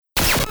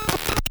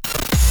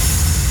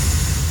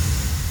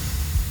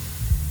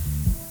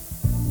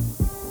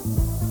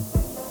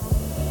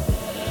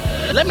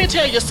let me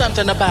tell you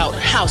something about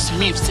house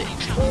music.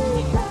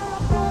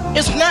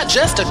 It's not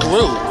just a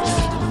groove.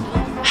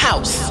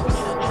 House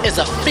is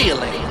a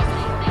feeling.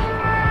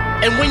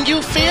 And when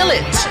you feel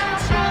it,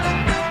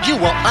 you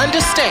will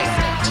understand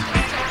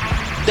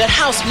that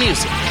house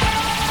music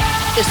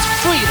is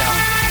freedom.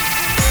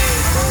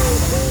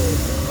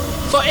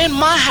 For in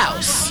my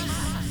house,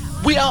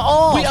 we are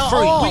all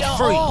free.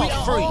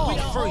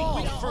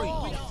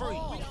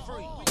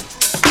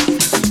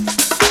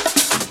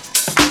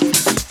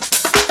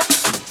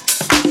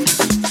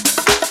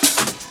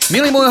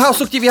 Milí moji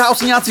housechtiví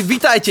houseniaci,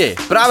 vitajte!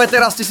 Práve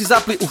teraz ste si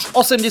zapli už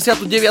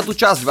 89.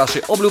 časť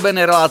vašej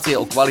obľúbenej relácie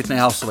o kvalitnej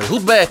houseovej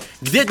hudbe,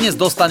 kde dnes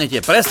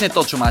dostanete presne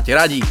to, čo máte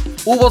radi.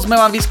 Úvod sme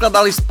vám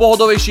vyskladali z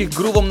pohodovejších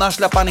groovom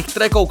našľapaných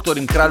trackov,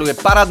 ktorým kráľuje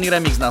parádny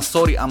remix na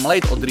Sorry I'm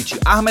Late od Richie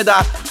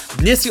Ahmeda.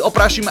 Dnes si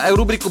oprašíme aj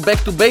rubriku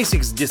Back to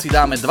Basics, kde si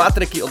dáme 2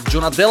 tracky od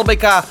Johna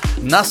Delbecka,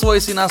 na svoje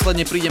si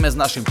následne prídeme s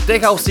našim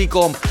tech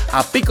housíkom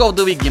a Pick of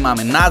the Week, kde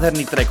máme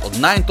nádherný track od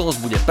Nine Tones,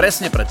 bude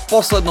presne pred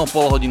poslednou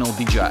polhodinou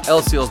DJ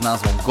LCO s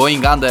názvom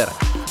Going Under.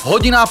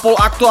 Hodina a pol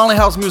aktuálnej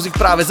house music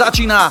práve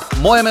začína,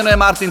 moje meno je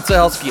Martin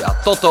Cehelsky a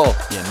toto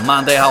je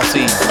Monday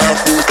Housin.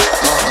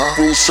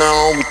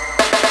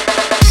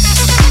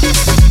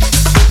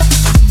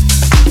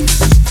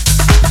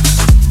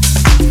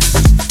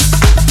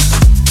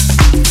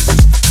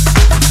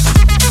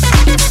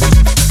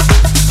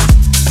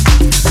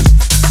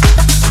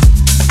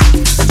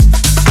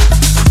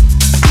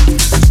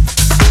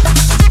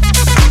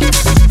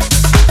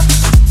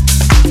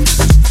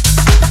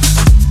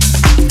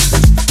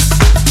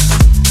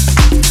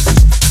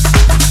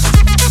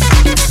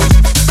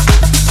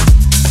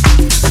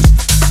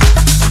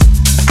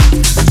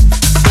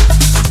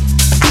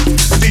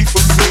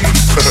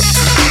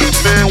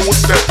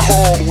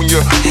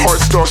 Heart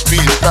starts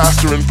beating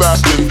faster and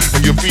faster,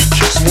 and your feet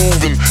keeps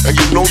moving, and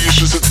you know you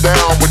should sit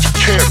down, but you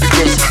can't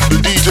because the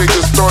DJ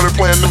just started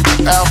playing them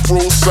Afro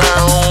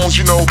sounds.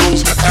 You know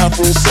those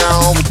Afro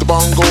sounds with the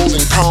bongos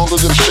and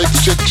congas and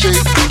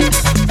shake.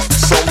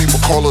 Some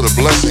people call it a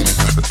blessing.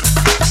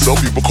 Some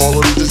people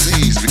call it a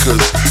disease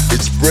because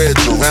it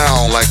spreads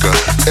around like an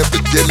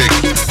epidemic,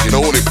 you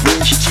know, and it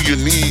brings you to your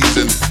knees,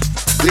 and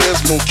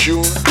there's no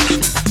cure,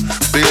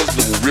 there's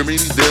no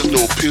remedy, there's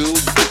no pill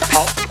you can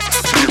pop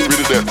to get rid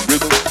of that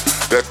rhythm,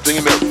 that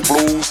thing that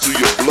flows through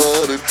your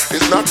blood, and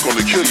it's not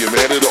gonna kill you,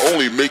 man, it'll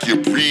only make you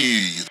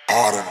breathe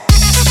harder.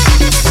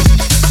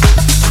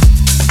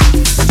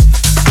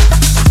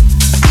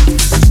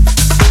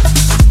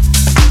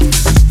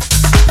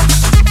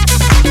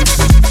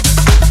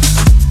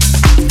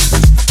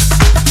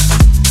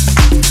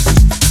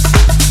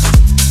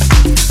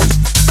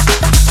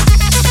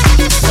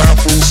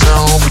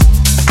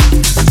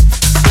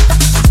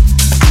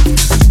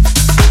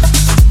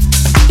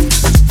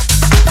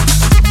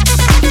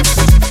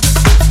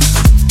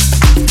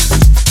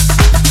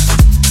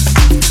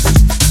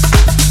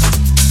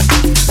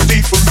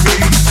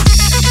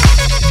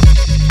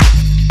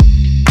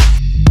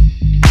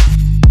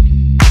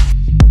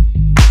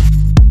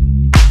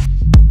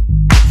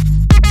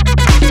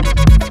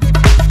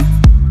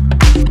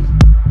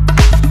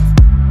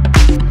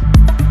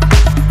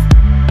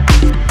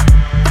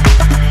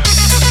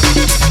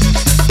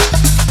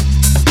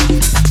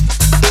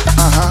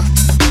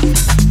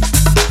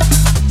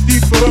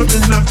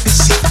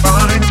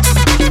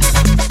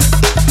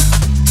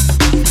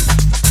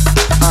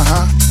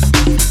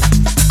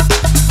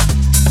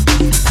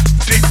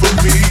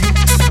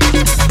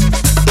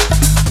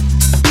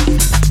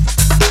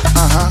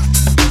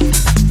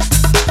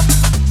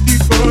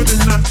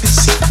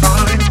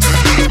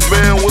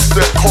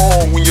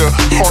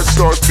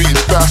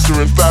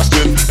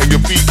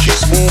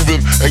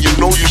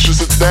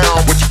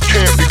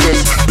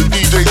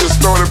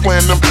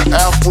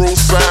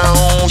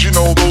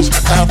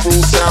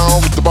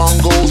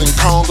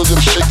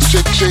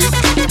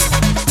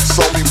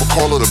 Some people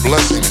call it a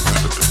blessing.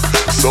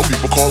 Some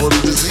people call it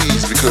a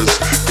disease because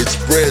it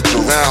spreads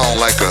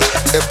around like an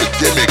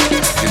epidemic,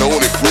 you know,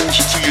 and it brings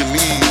you to your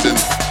knees, and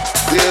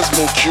there's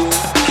no cure,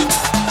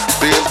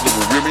 there's no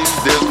remedy,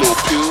 there's no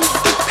pill you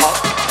can pop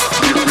to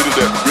get rid of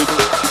that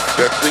rhythm,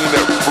 that thing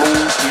that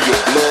flows through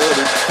your blood,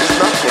 and it's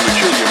not gonna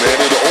kill you, man,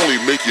 it'll only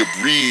make you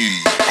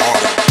breathe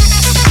harder.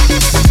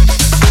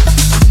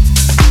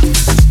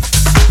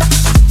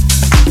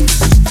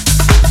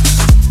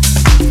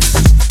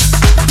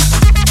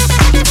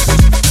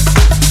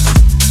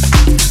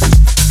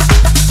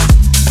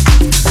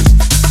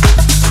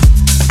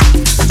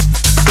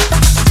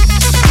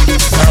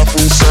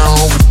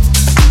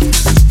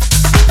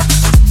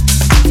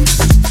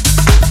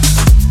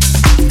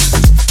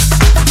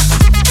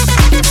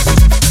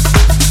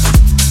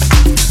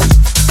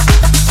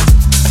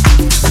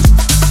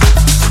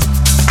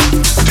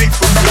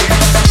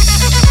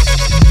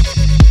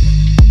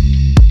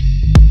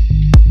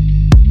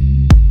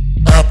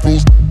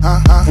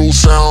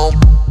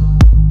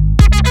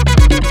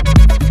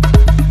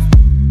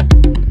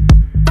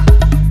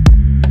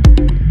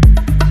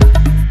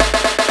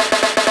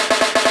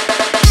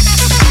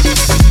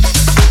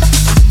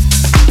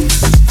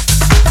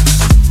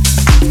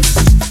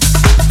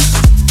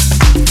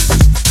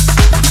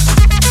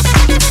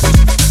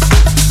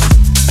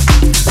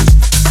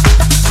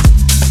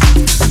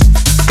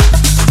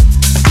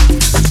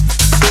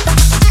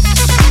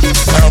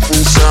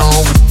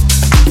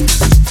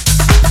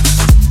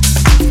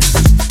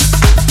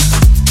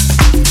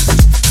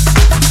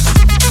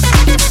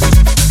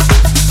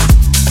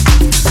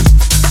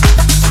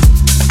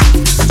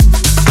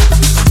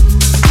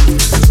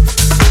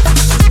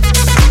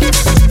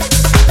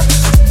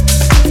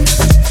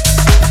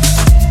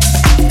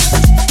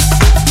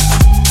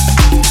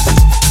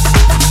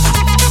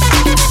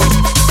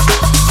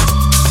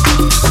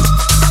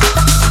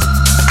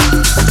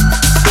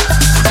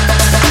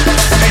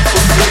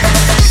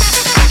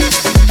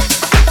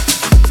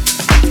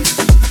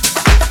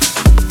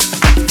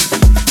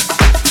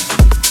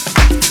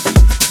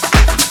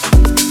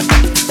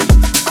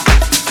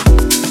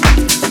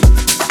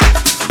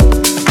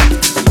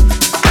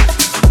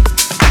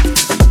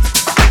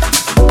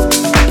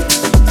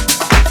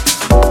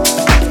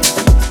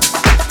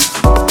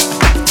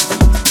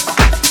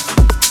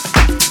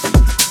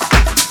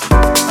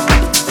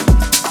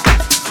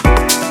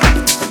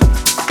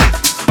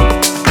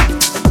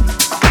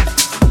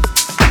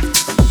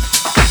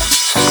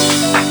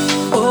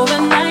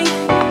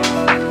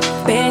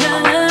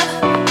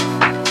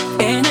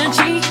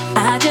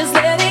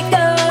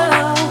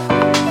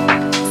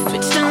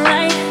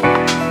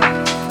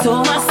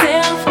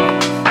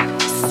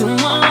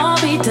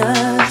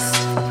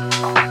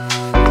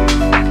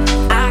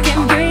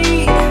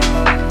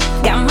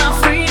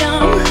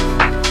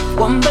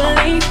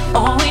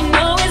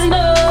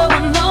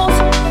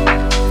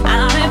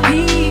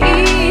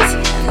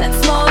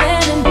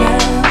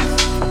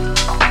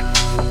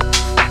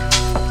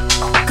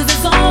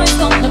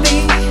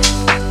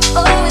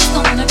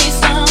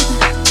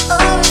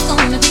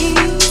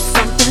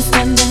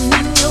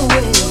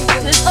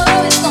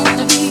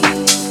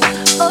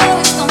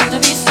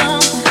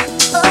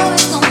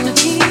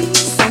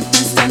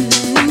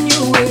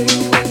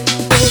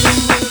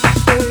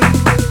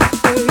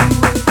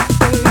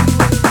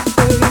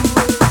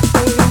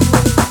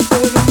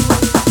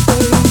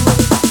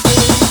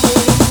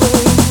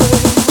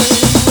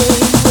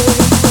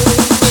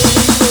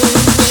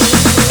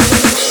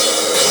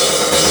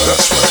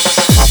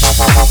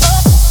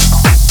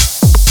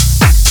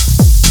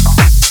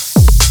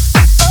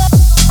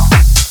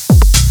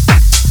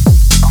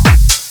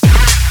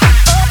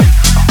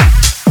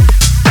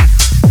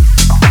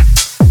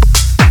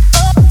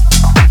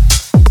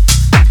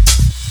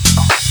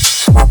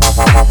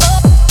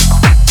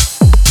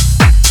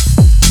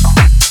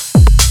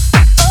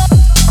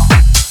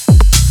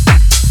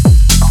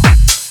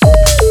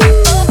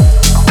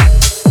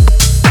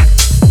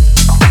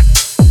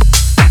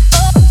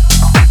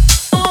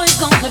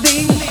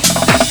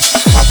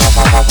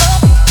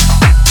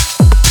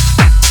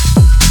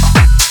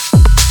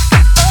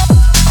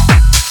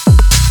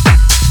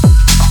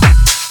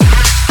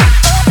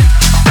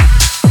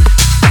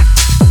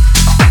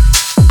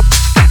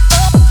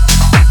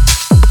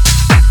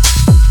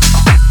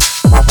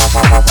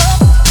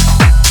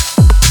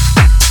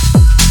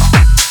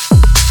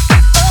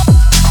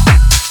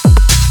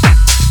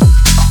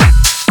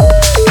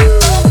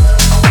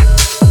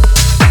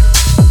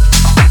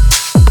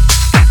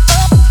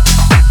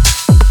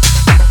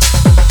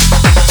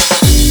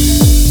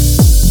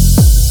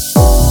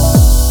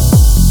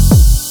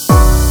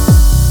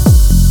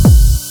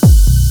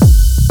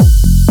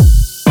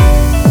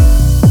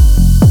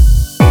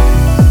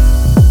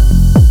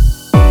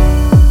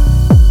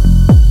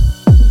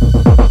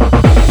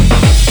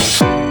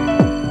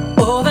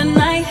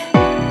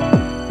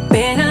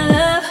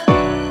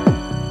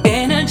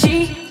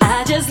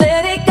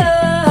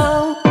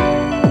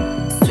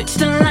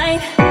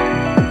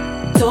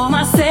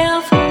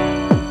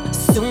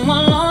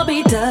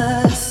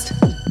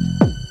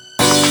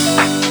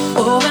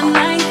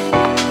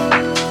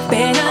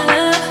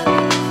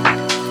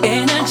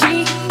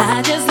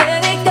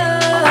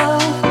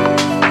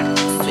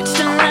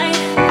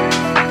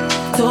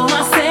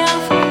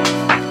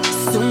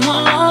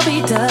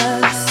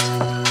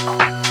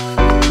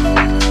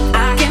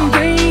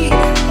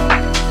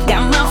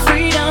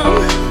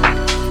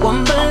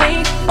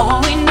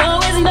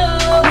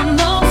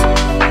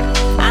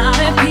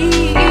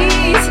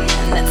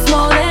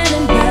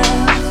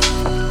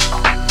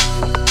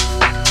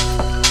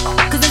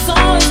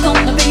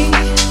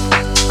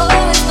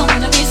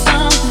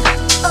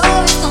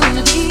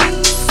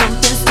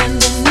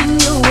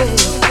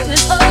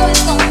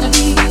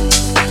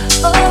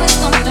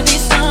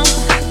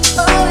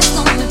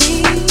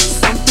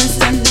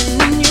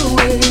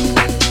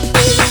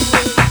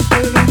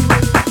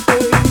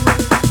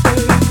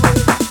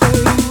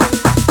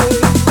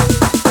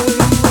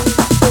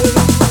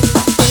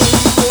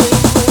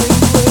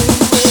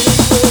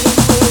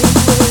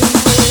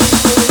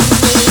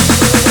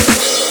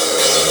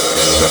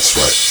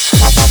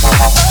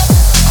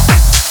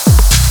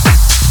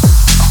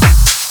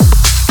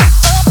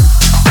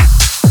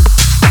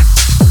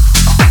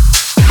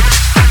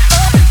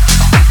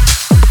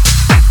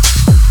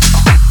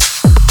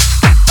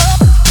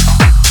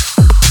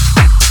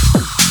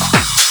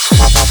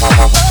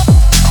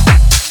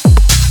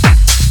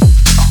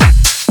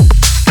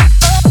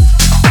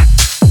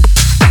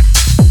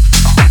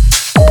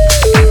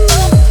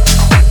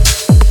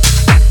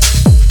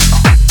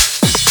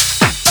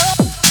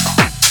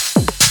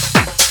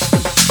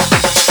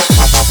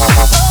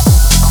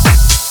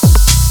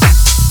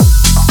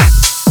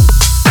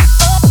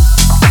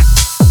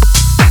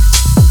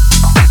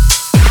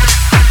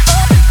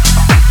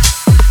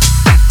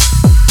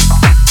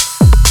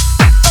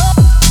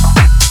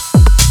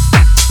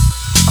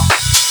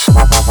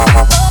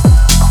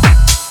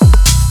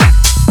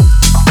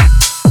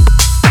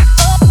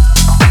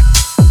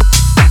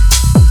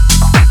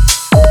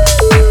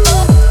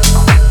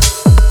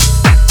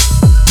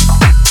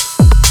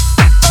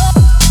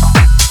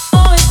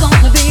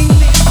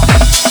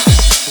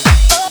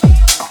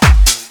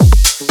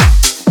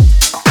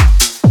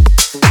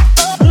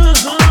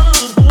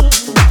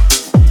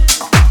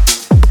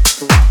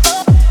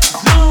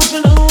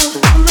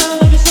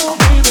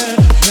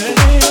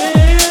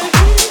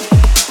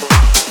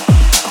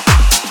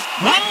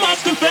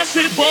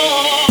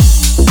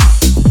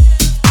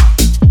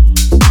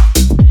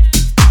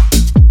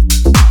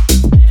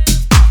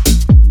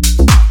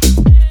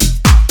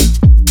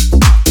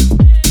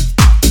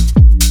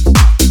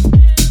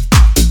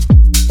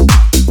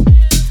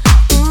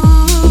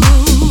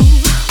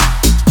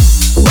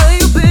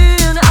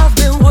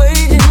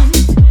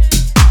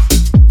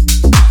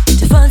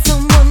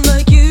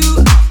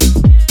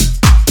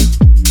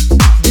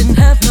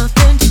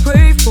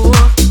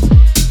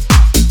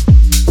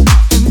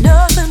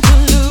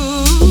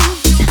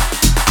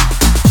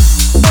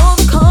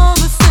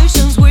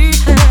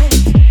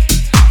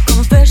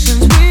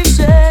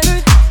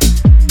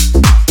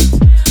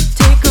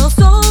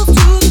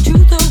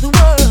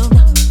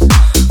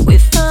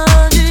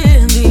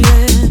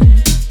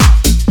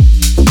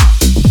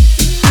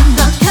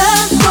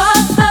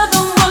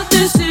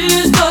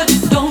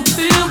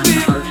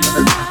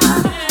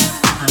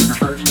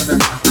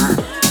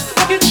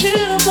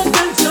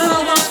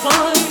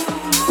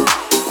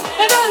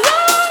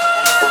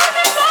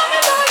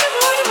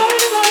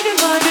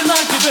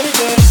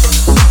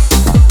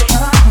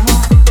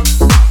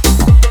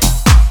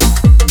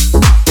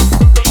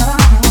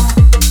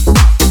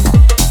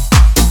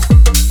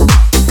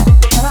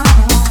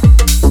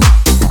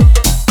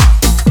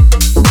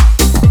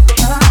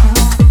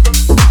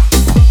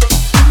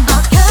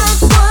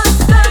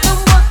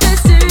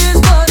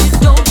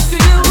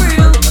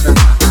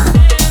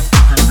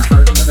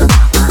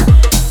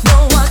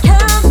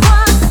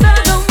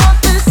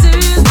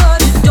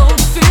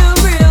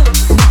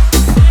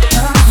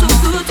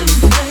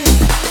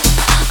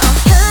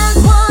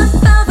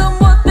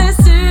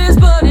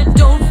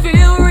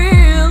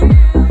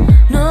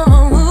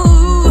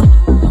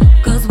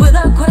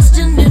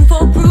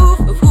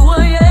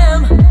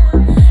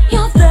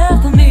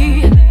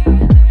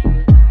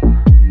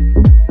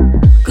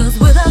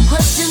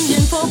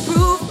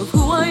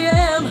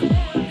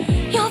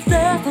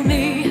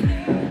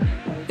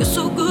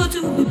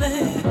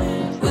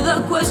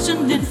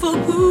 questioning for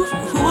proof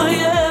who I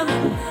am.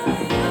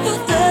 You're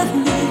there for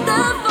me,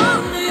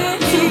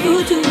 too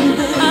good to me,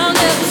 baby. I'll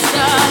never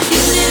stop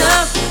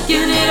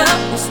giving it up.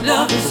 This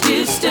love is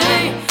here to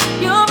stay.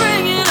 You're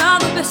bringing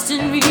out the best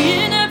in me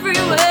in every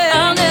way.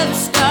 I'll never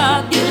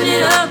stop giving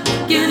it up.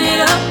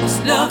 This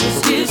love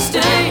is here to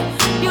stay.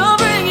 You're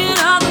bringing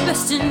out the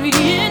best in me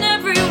in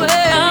every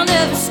way. I'll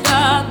never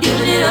stop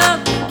giving it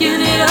up.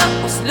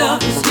 This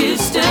love is here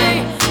to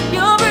stay.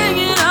 You're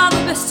bringing out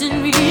the best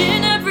in me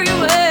in every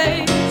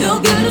way. You're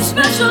giving a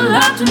special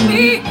life to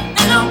me,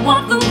 and I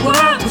want the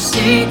world to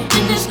see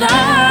in this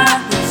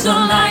life. It's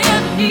all I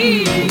ever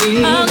need.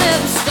 I'll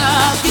never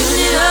stop giving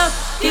it up.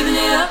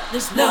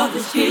 This love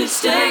is here to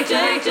stay.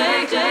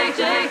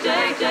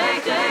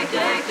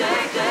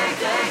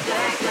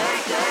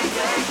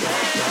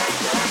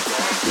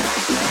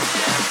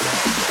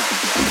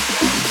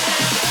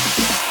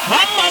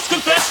 I must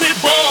confess it,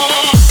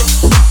 boy.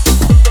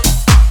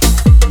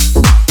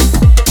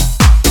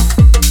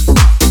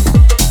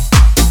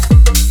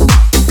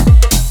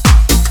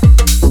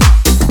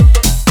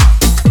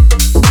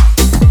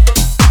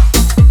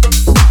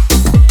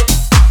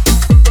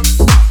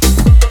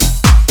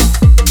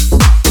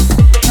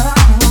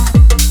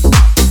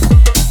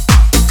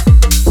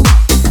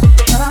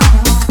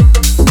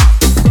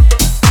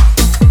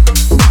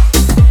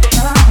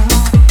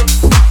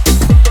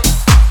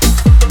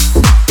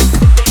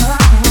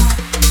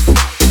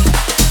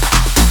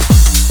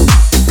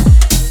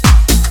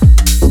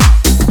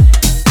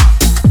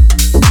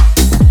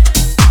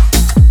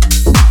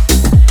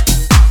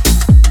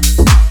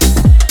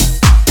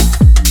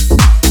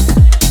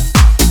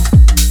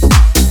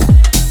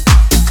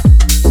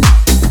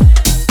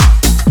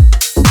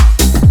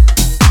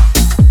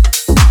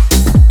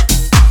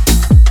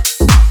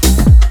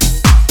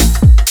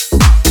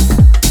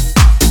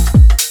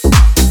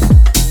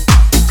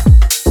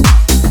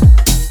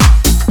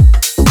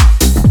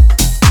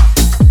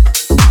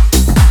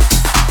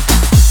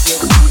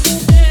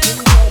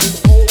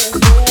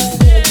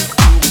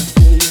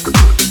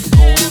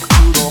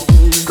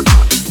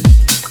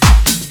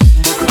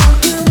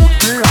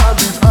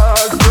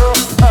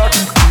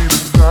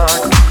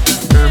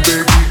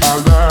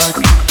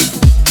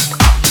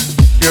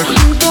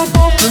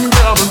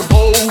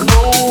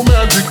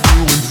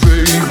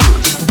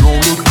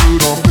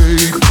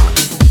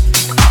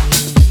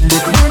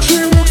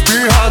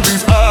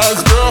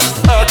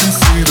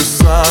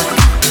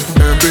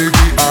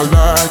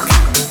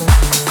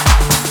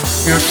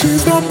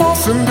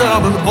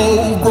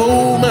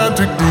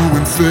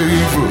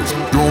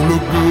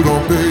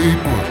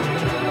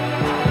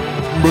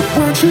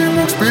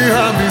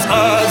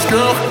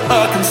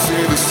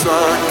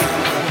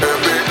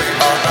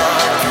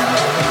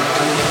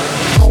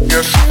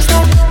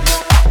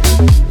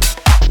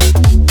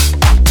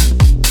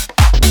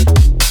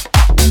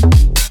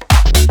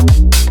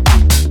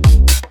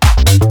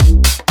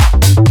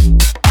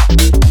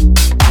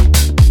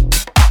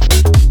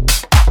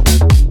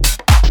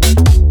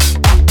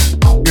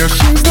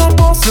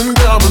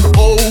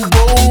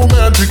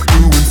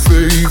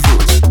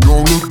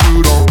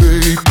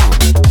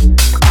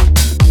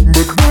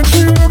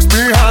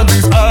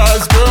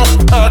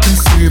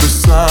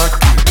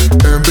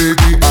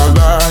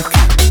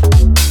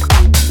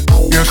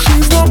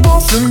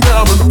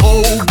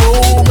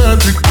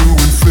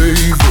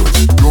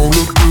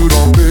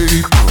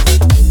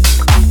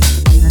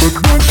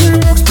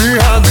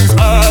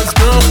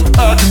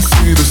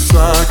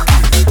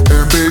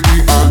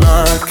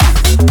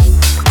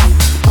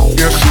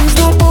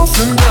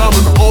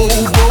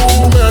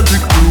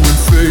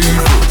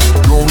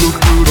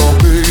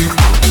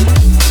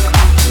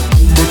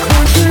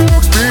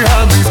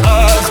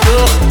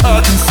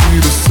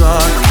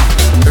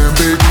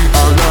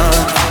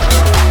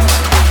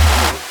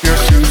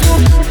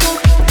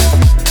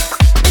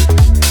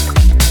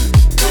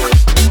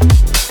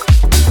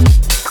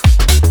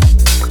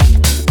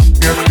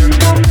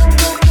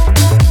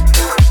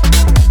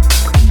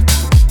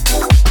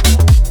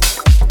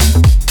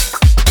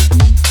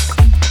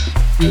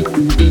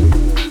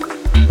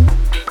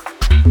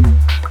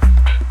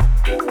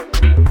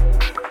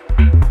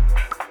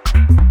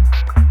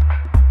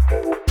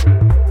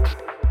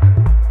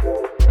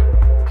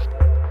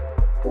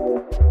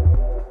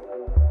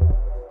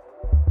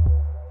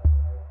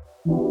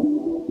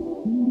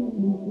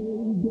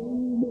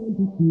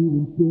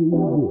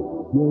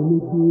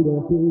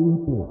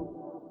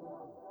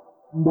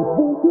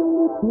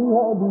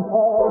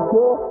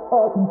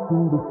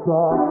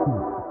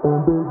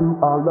 And baby,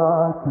 I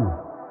like it.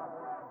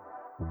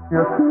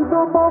 Yeah, she's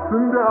a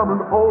bossing down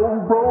an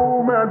old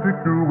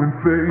romantic doing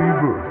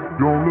favors.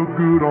 Don't look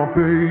good on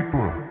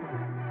paper,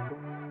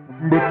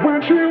 but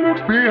when she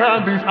looks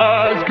behind these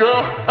eyes,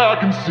 girl, I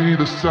can see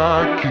the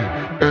psyche.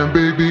 And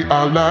baby,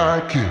 I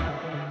like it.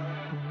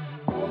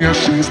 Yeah,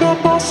 she's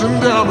not bossing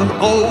down an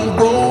old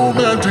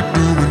romantic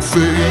doing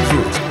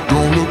favors.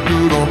 Don't look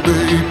good on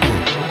paper,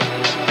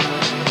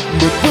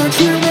 but when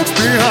she looks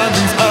behind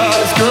these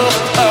eyes, girl,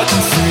 I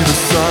can see the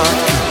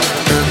psyche.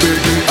 And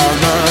baby, I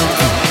like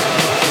it.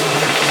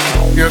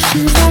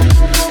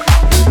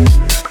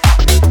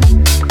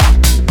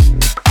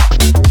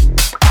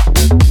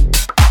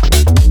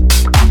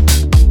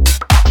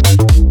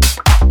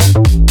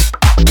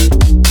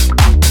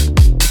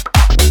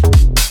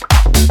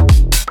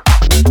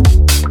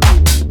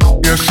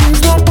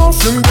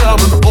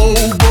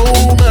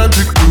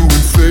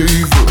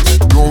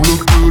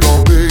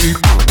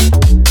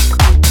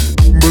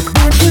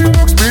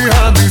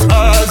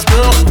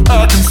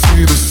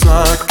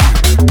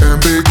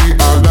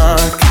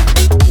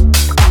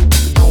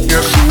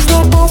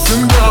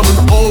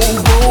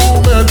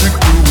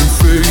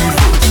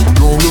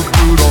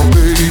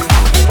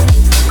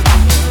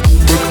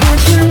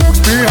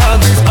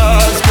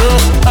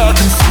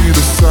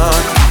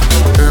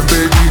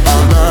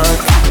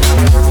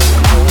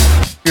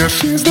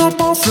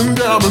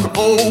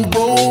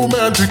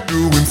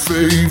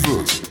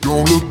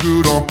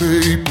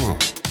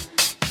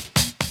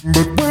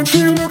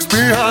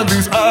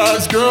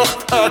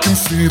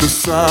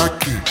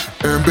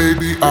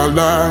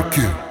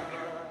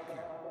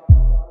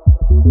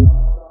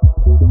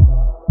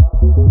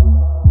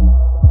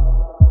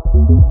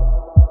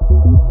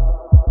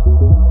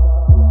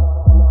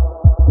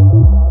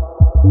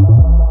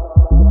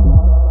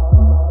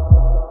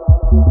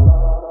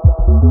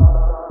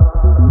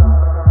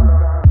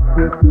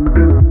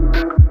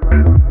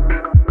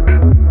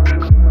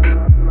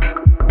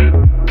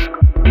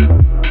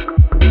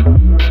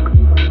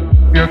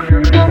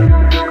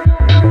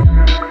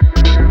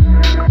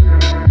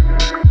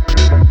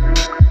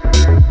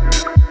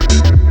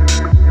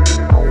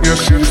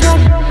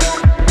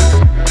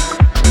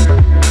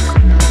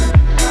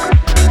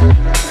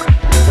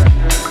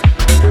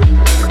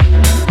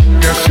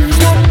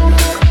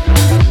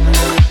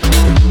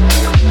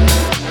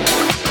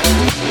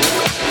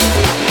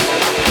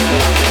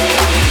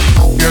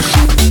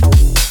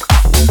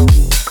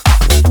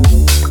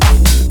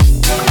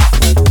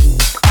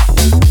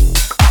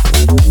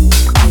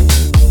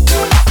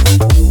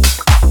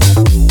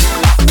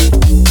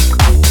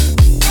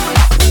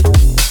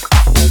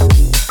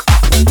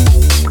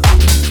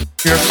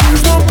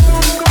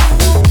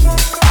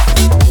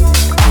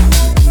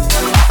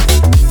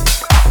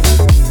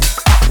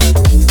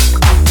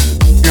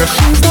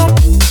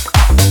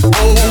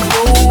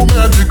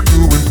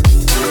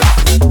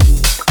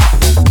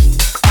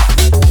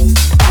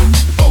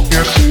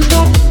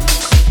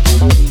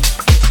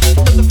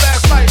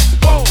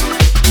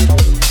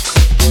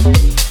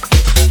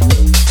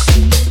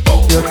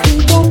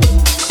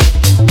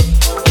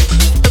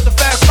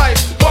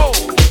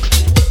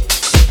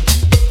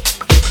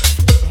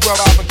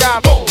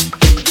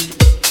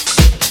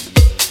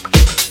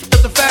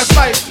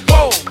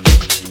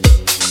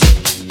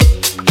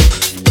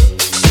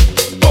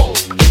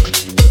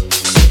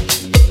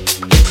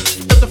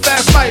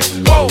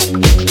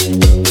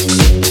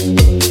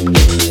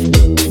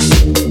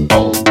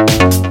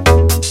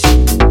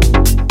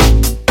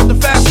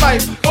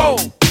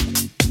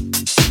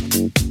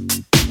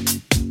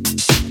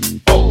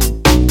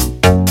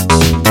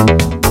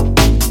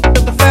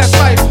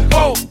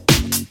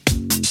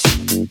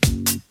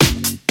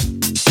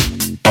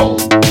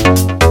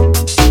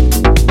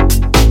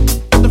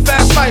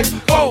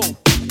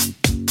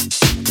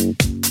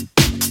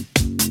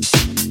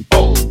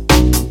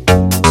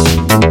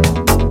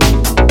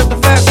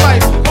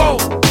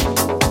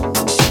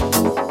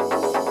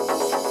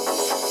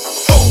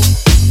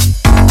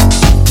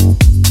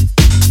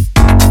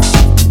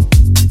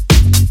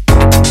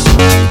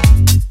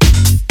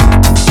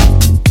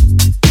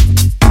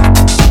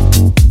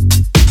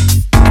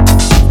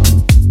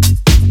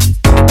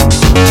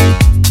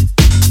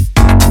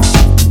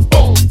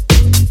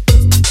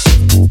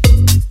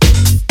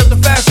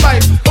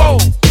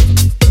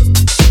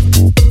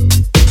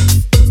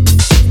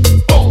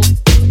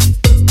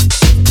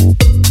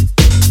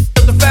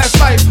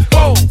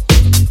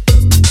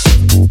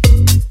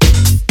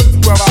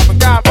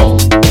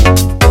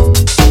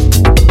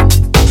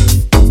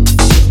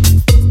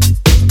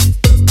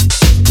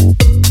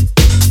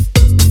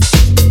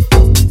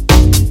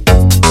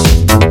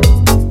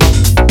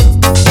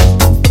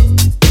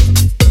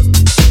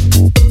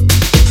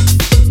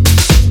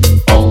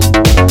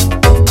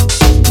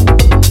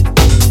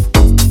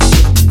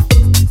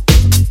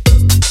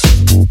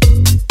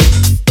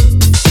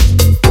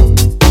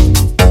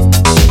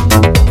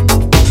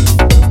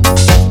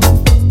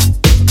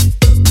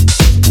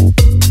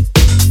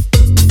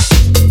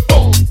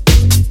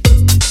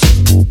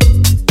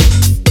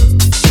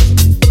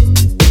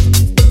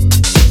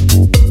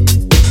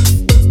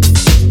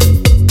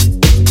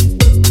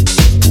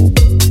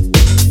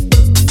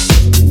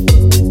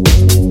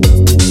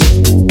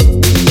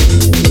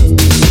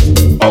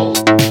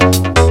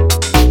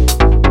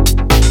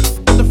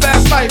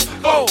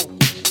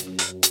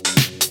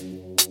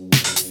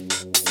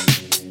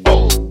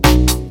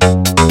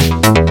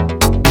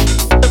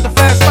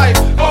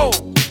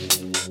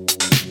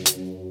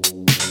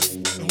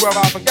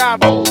 where I forgot.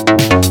 Oh.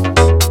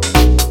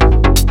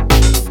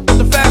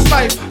 The fast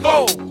life.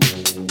 Oh.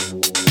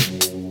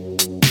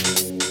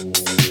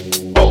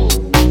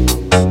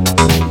 Oh. The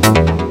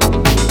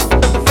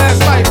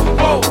fast life,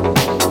 whoa.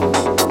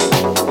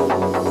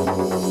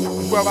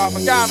 Where I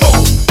forgot.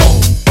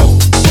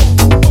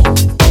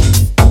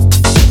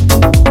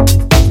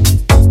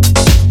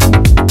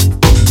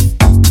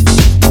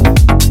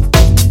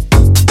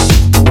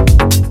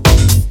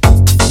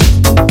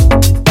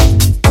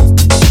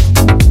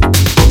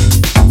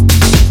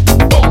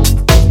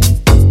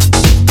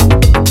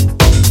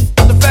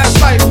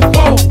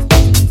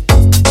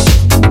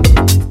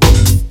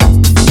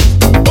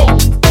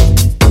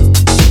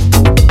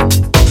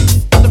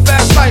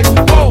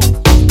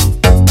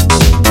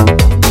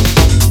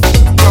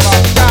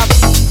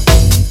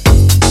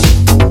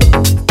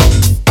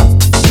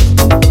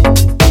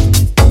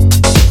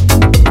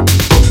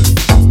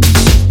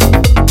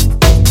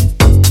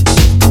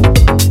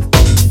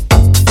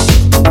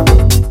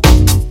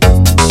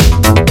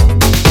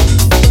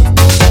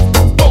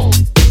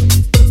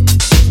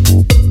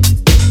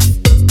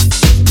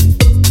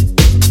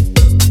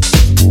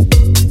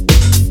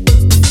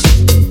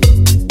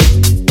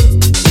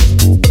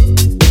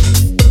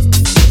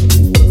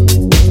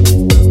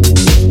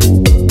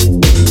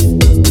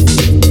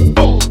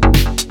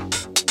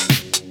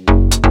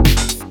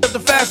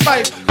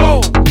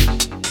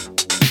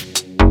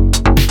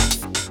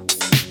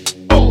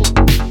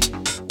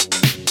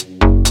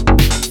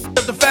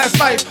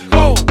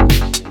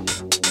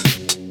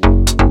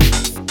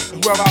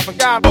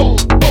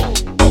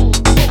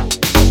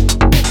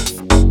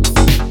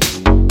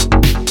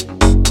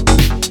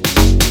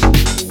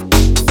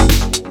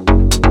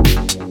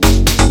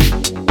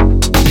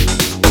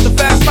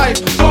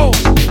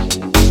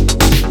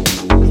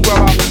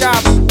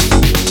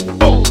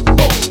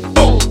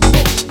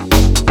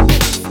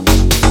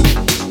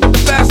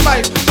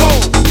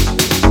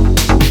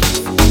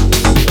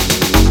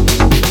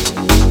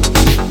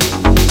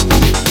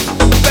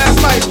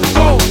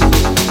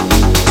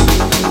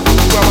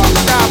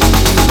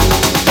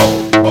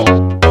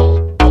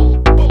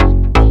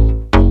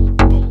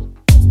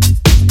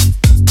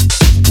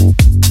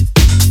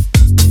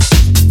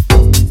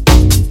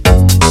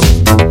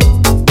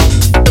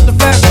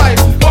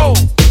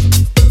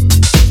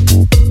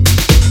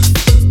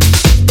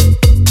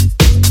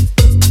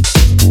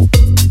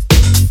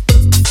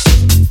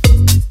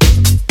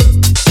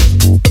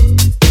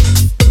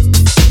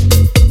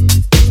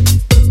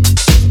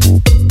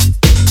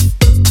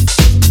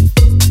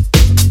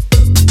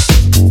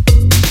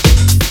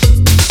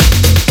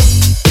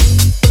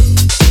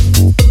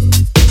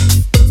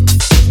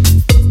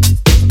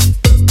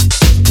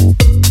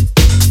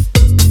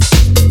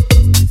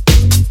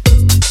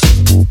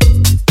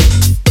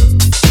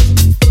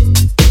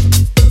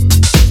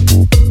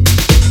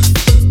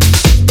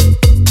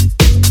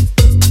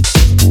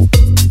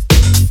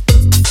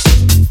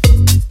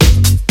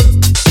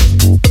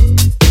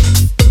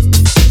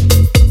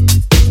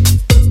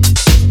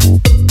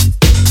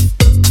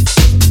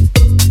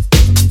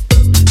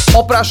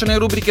 Oprášenej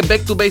rubrike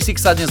Back to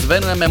Basics sa dnes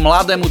venujeme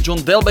mladému John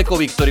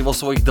Delbeckovi, ktorý vo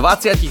svojich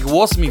 28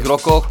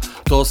 rokoch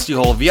toho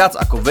stihol viac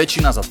ako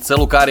väčšina za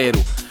celú kariéru.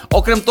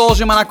 Okrem toho,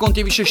 že má na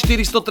konte vyše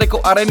 400 trackov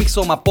a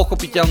remixov, má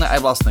pochopiteľné aj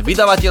vlastné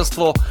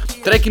vydavateľstvo.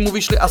 Tracky mu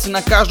vyšli asi na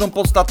každom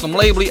podstatnom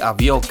labeli a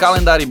v jeho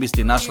kalendári by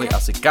ste našli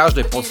asi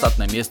každé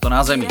podstatné miesto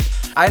na zemi.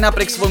 Aj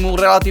napriek svojmu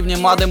relatívne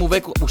mladému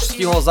veku už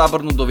stihol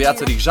zabrnúť do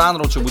viacerých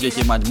žánrov, čo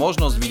budete mať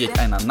možnosť vidieť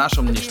aj na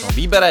našom dnešnom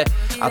výbere,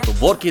 a to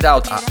Work It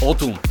Out a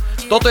Autumn.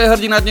 Toto je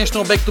hrdina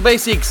dnešného Back to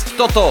Basics,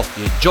 toto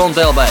je John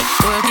Delbeck.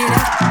 Work it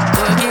out,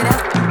 work it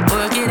out,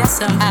 work it out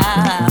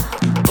somehow.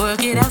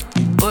 Work it out,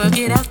 work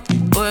it out,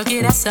 work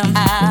it out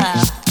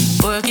somehow.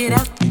 Work it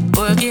out,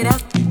 work it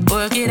out,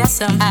 work it out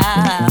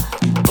somehow.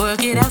 Work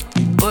it out,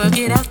 work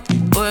it out,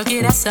 work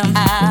it out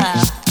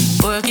somehow.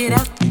 Work it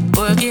out,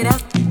 work it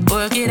out,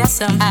 work it out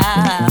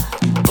somehow.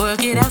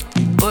 Work it out,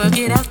 work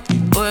it out,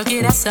 work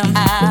it out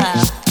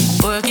somehow.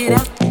 Work it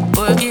out,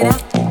 work it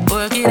out,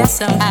 work it out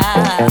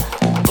somehow.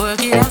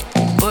 Work it out,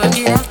 work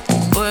it out,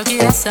 work it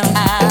out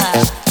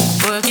somehow.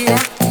 Work it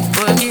out,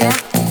 work it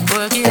out, work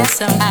it out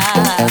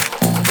somehow.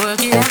 Work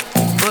it out,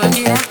 work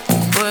it out,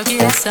 work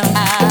it out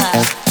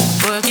somehow.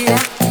 Work it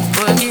out,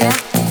 work it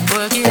out,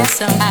 work it out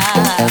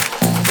somehow.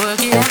 Work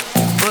it out,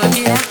 work it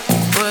out,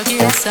 work it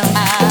out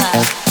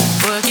somehow.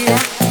 Work it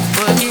out,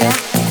 work it out,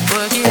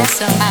 work it out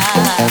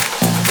somehow.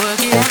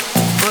 Work it out,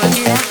 work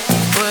it out,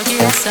 work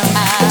it out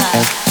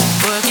somehow.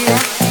 Work it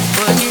out,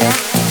 work it out,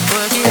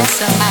 work it out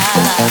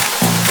somehow.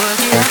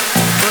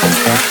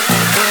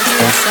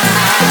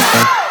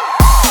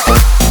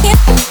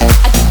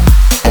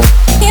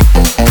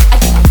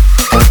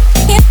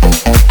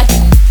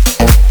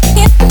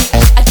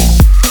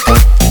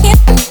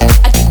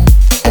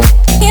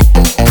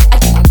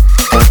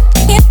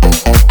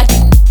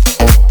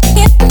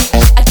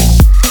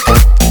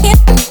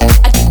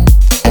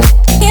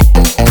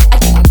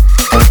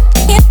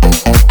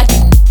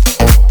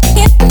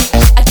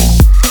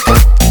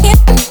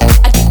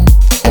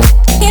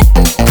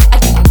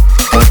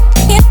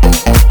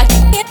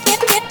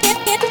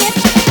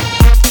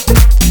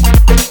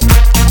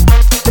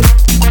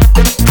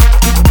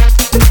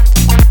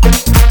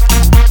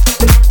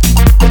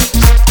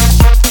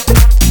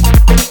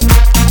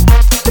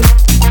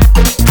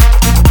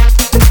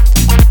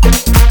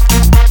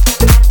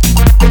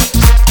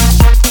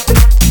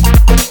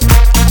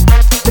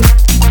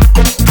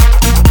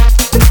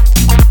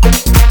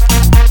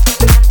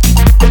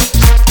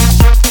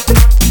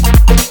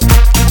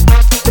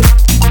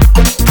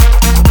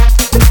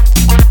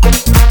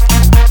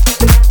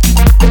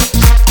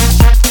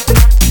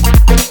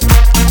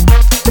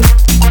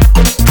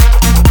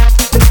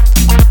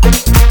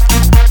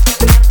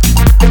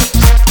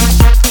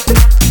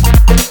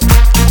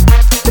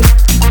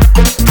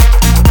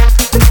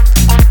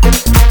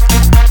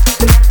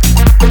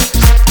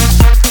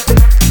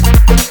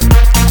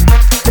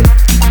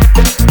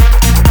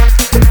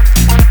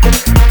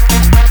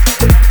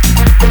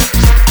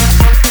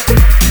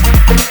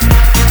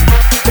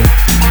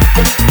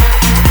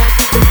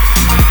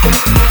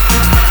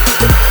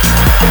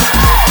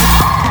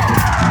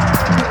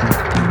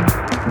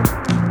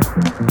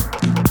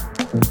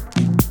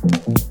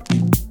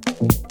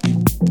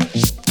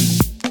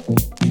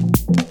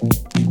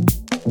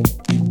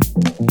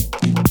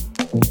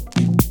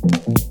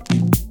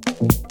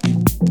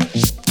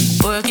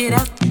 it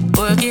up,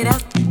 work it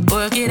up,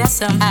 work it up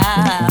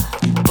somehow.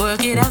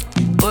 Work it up,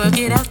 work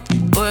it up,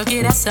 work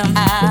it up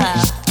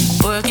somehow.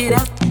 Work it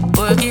up,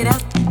 work it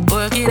up,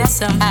 work it up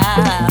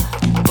somehow.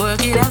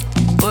 Work it up,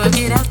 work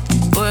it up,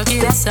 work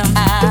it up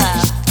somehow.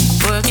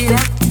 Work it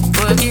up,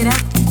 work it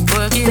up,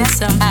 work it up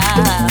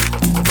somehow.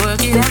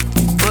 Work it up,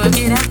 work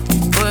it up,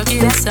 work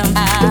it up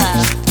somehow.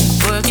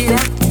 Work it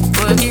up,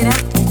 work it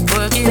up,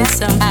 work it up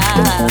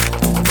somehow.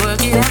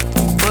 Work it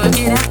up, work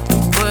it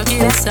up, work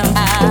it up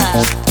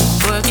somehow.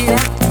 Work it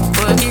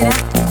up, work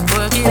it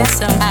up,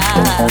 work it up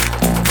somehow.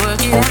 Work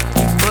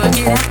it up,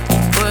 work it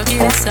up, work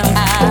it up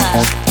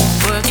somehow.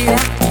 Work it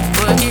up,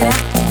 work it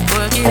up,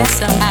 work it up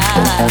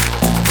somehow.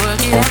 Work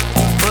it up,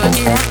 work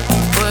it up,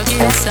 work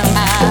it up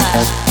somehow.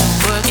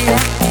 Work it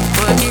up,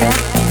 work it up,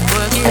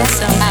 work it up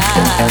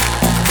somehow.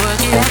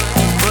 Work it up,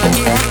 work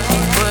it up.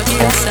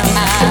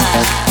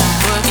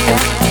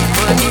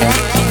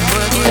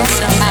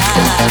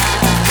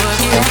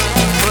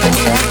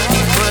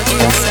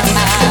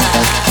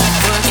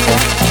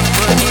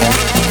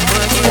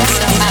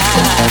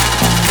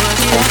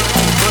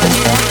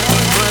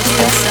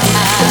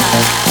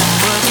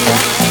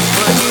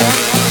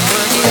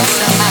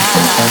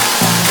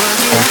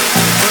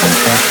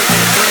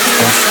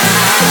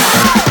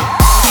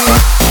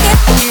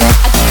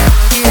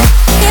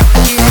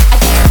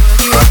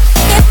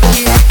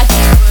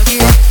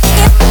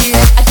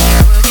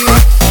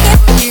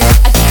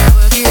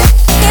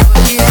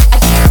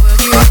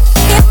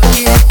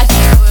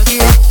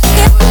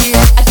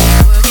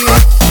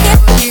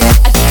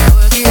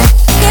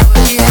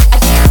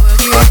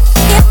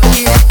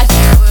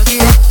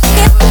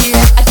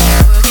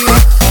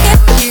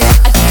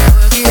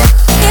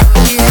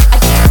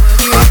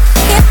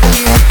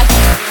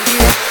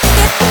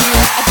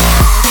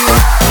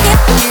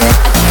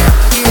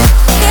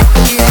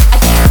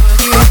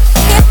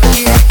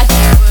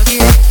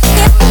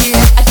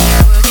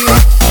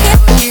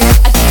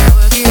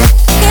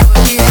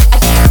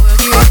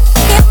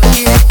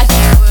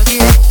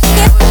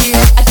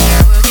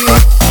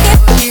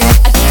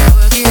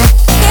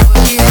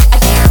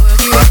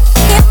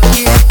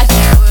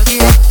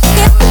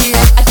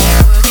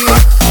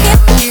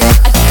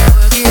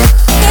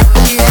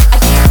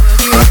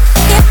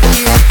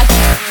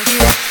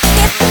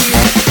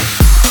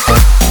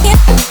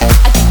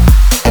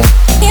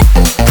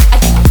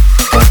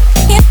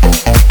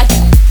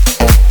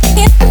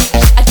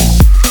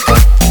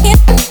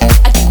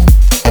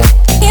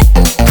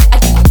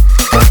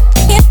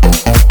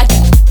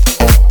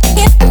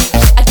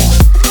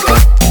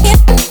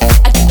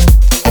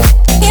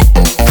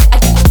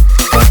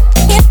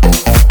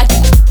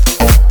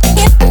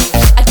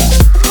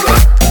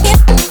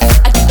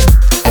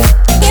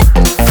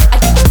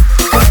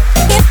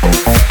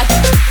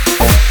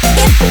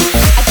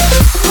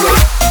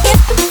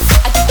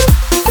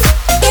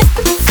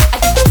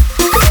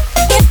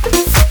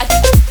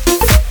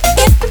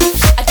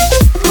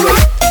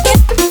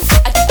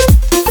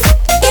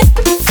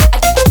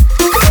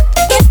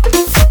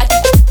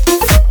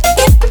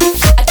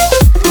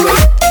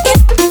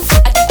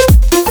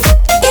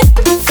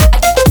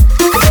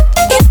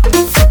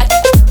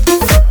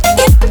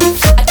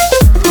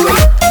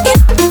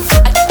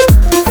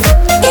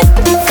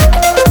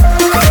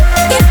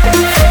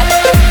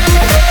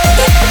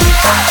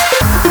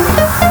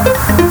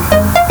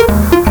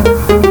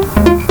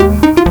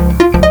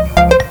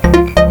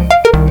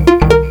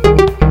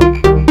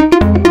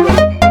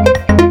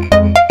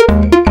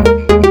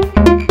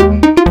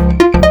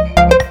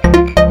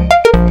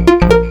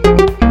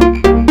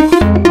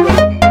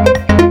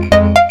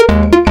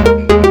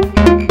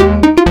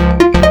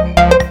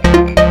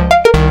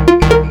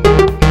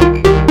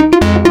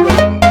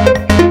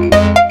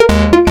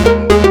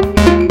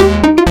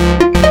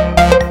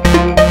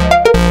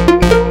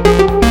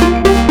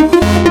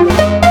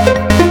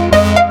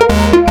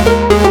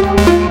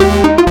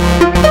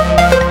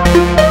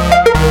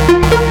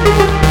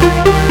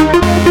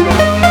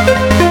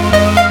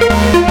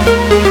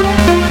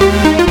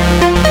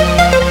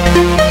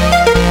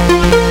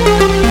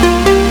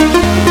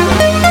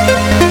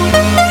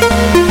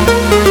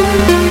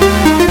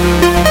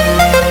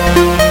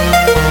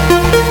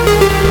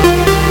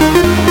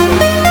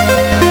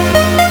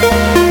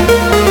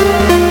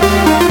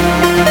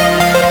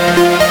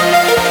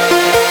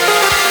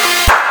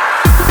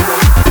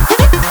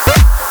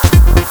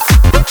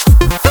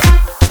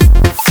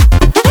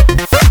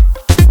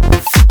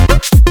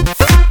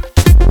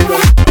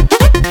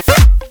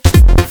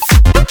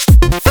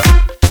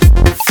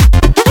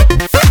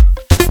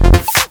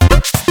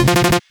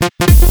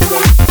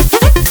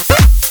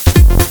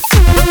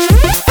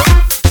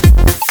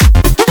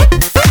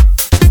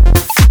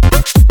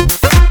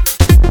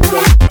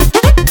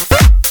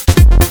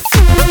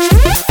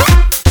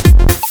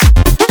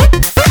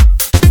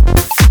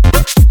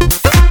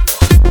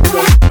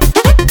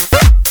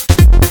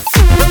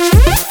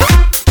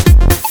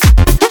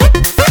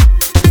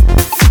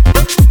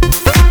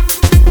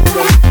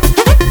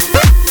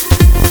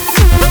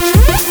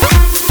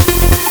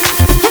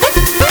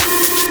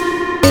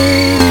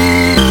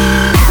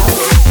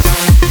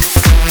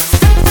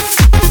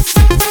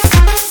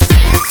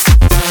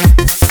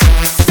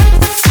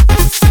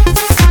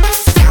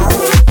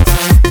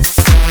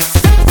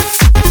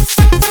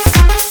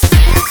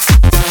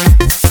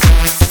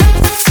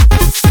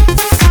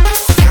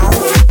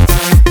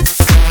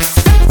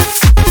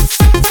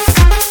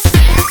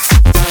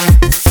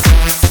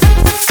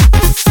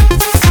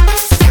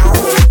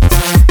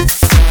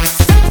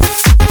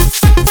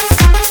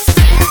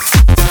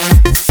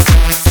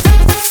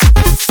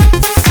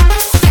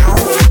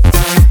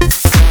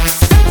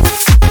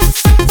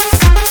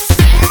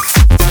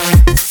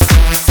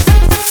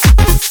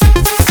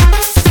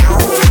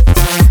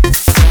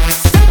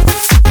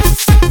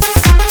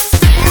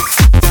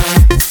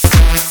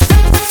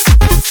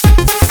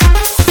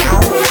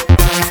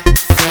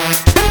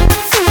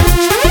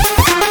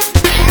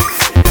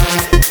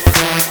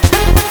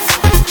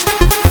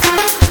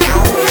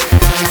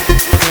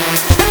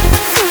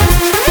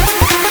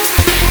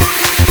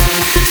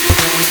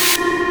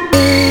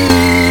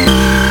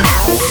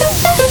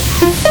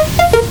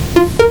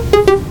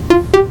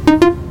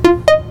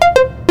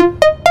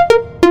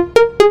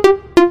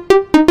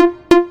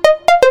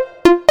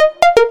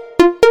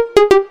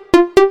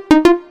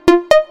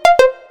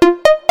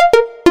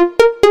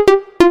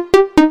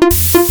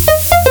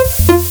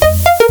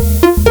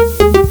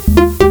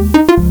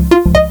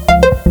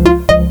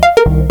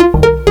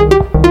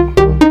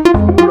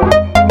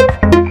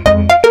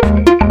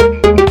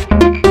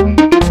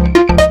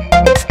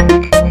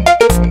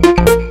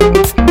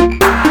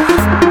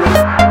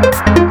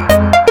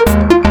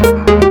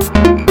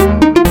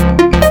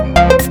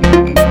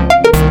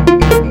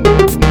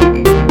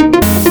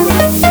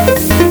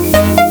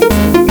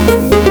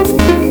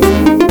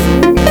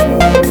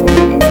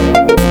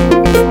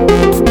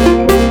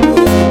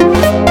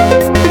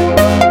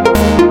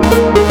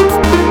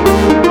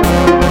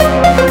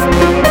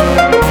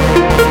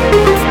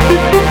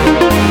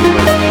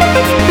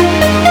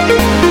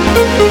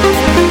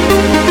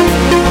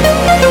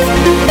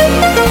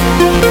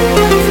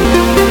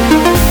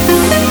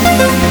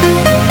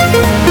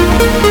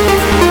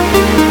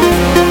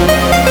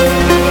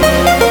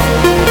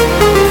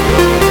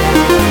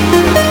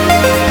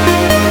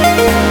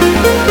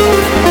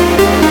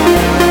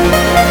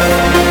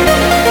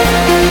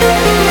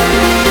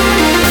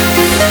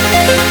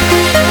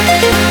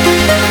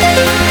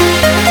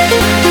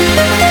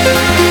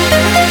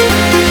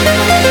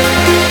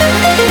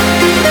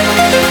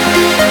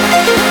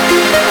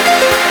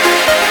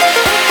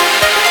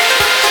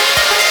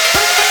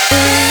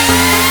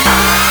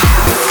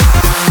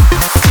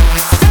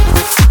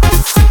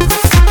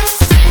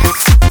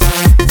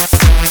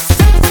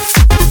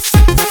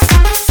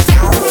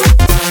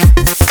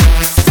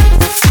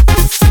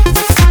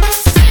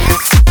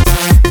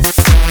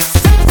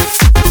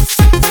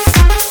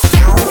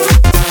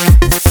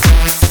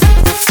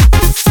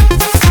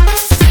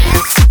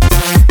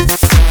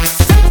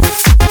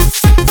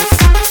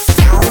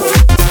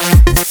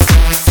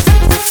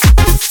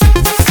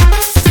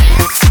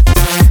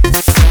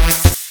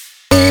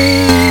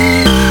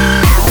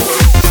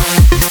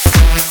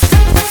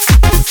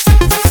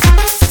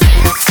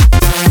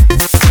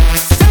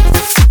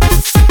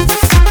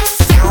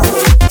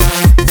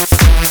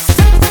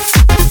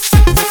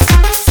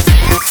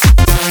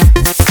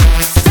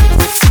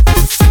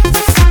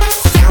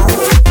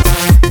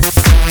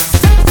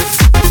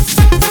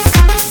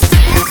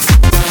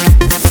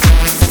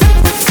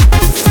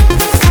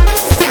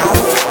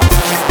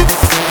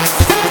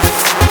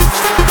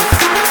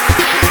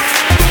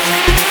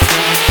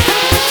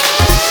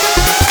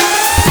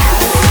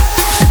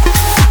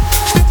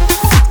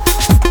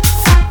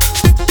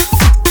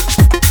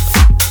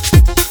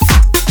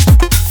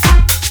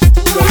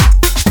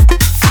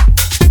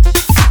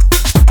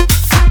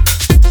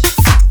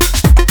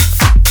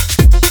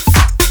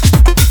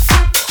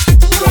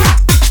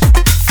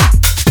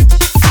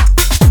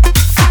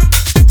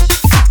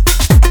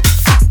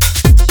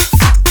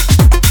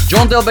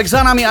 Delbek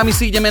za nami a my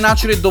si ideme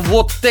načrieť do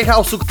vôd tech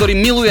houseu, ktorý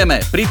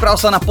milujeme. Priprav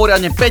sa na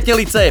poriadne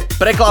petelice,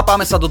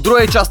 preklápame sa do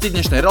druhej časti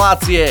dnešnej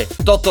relácie.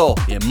 Toto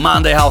je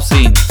Monday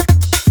Housin.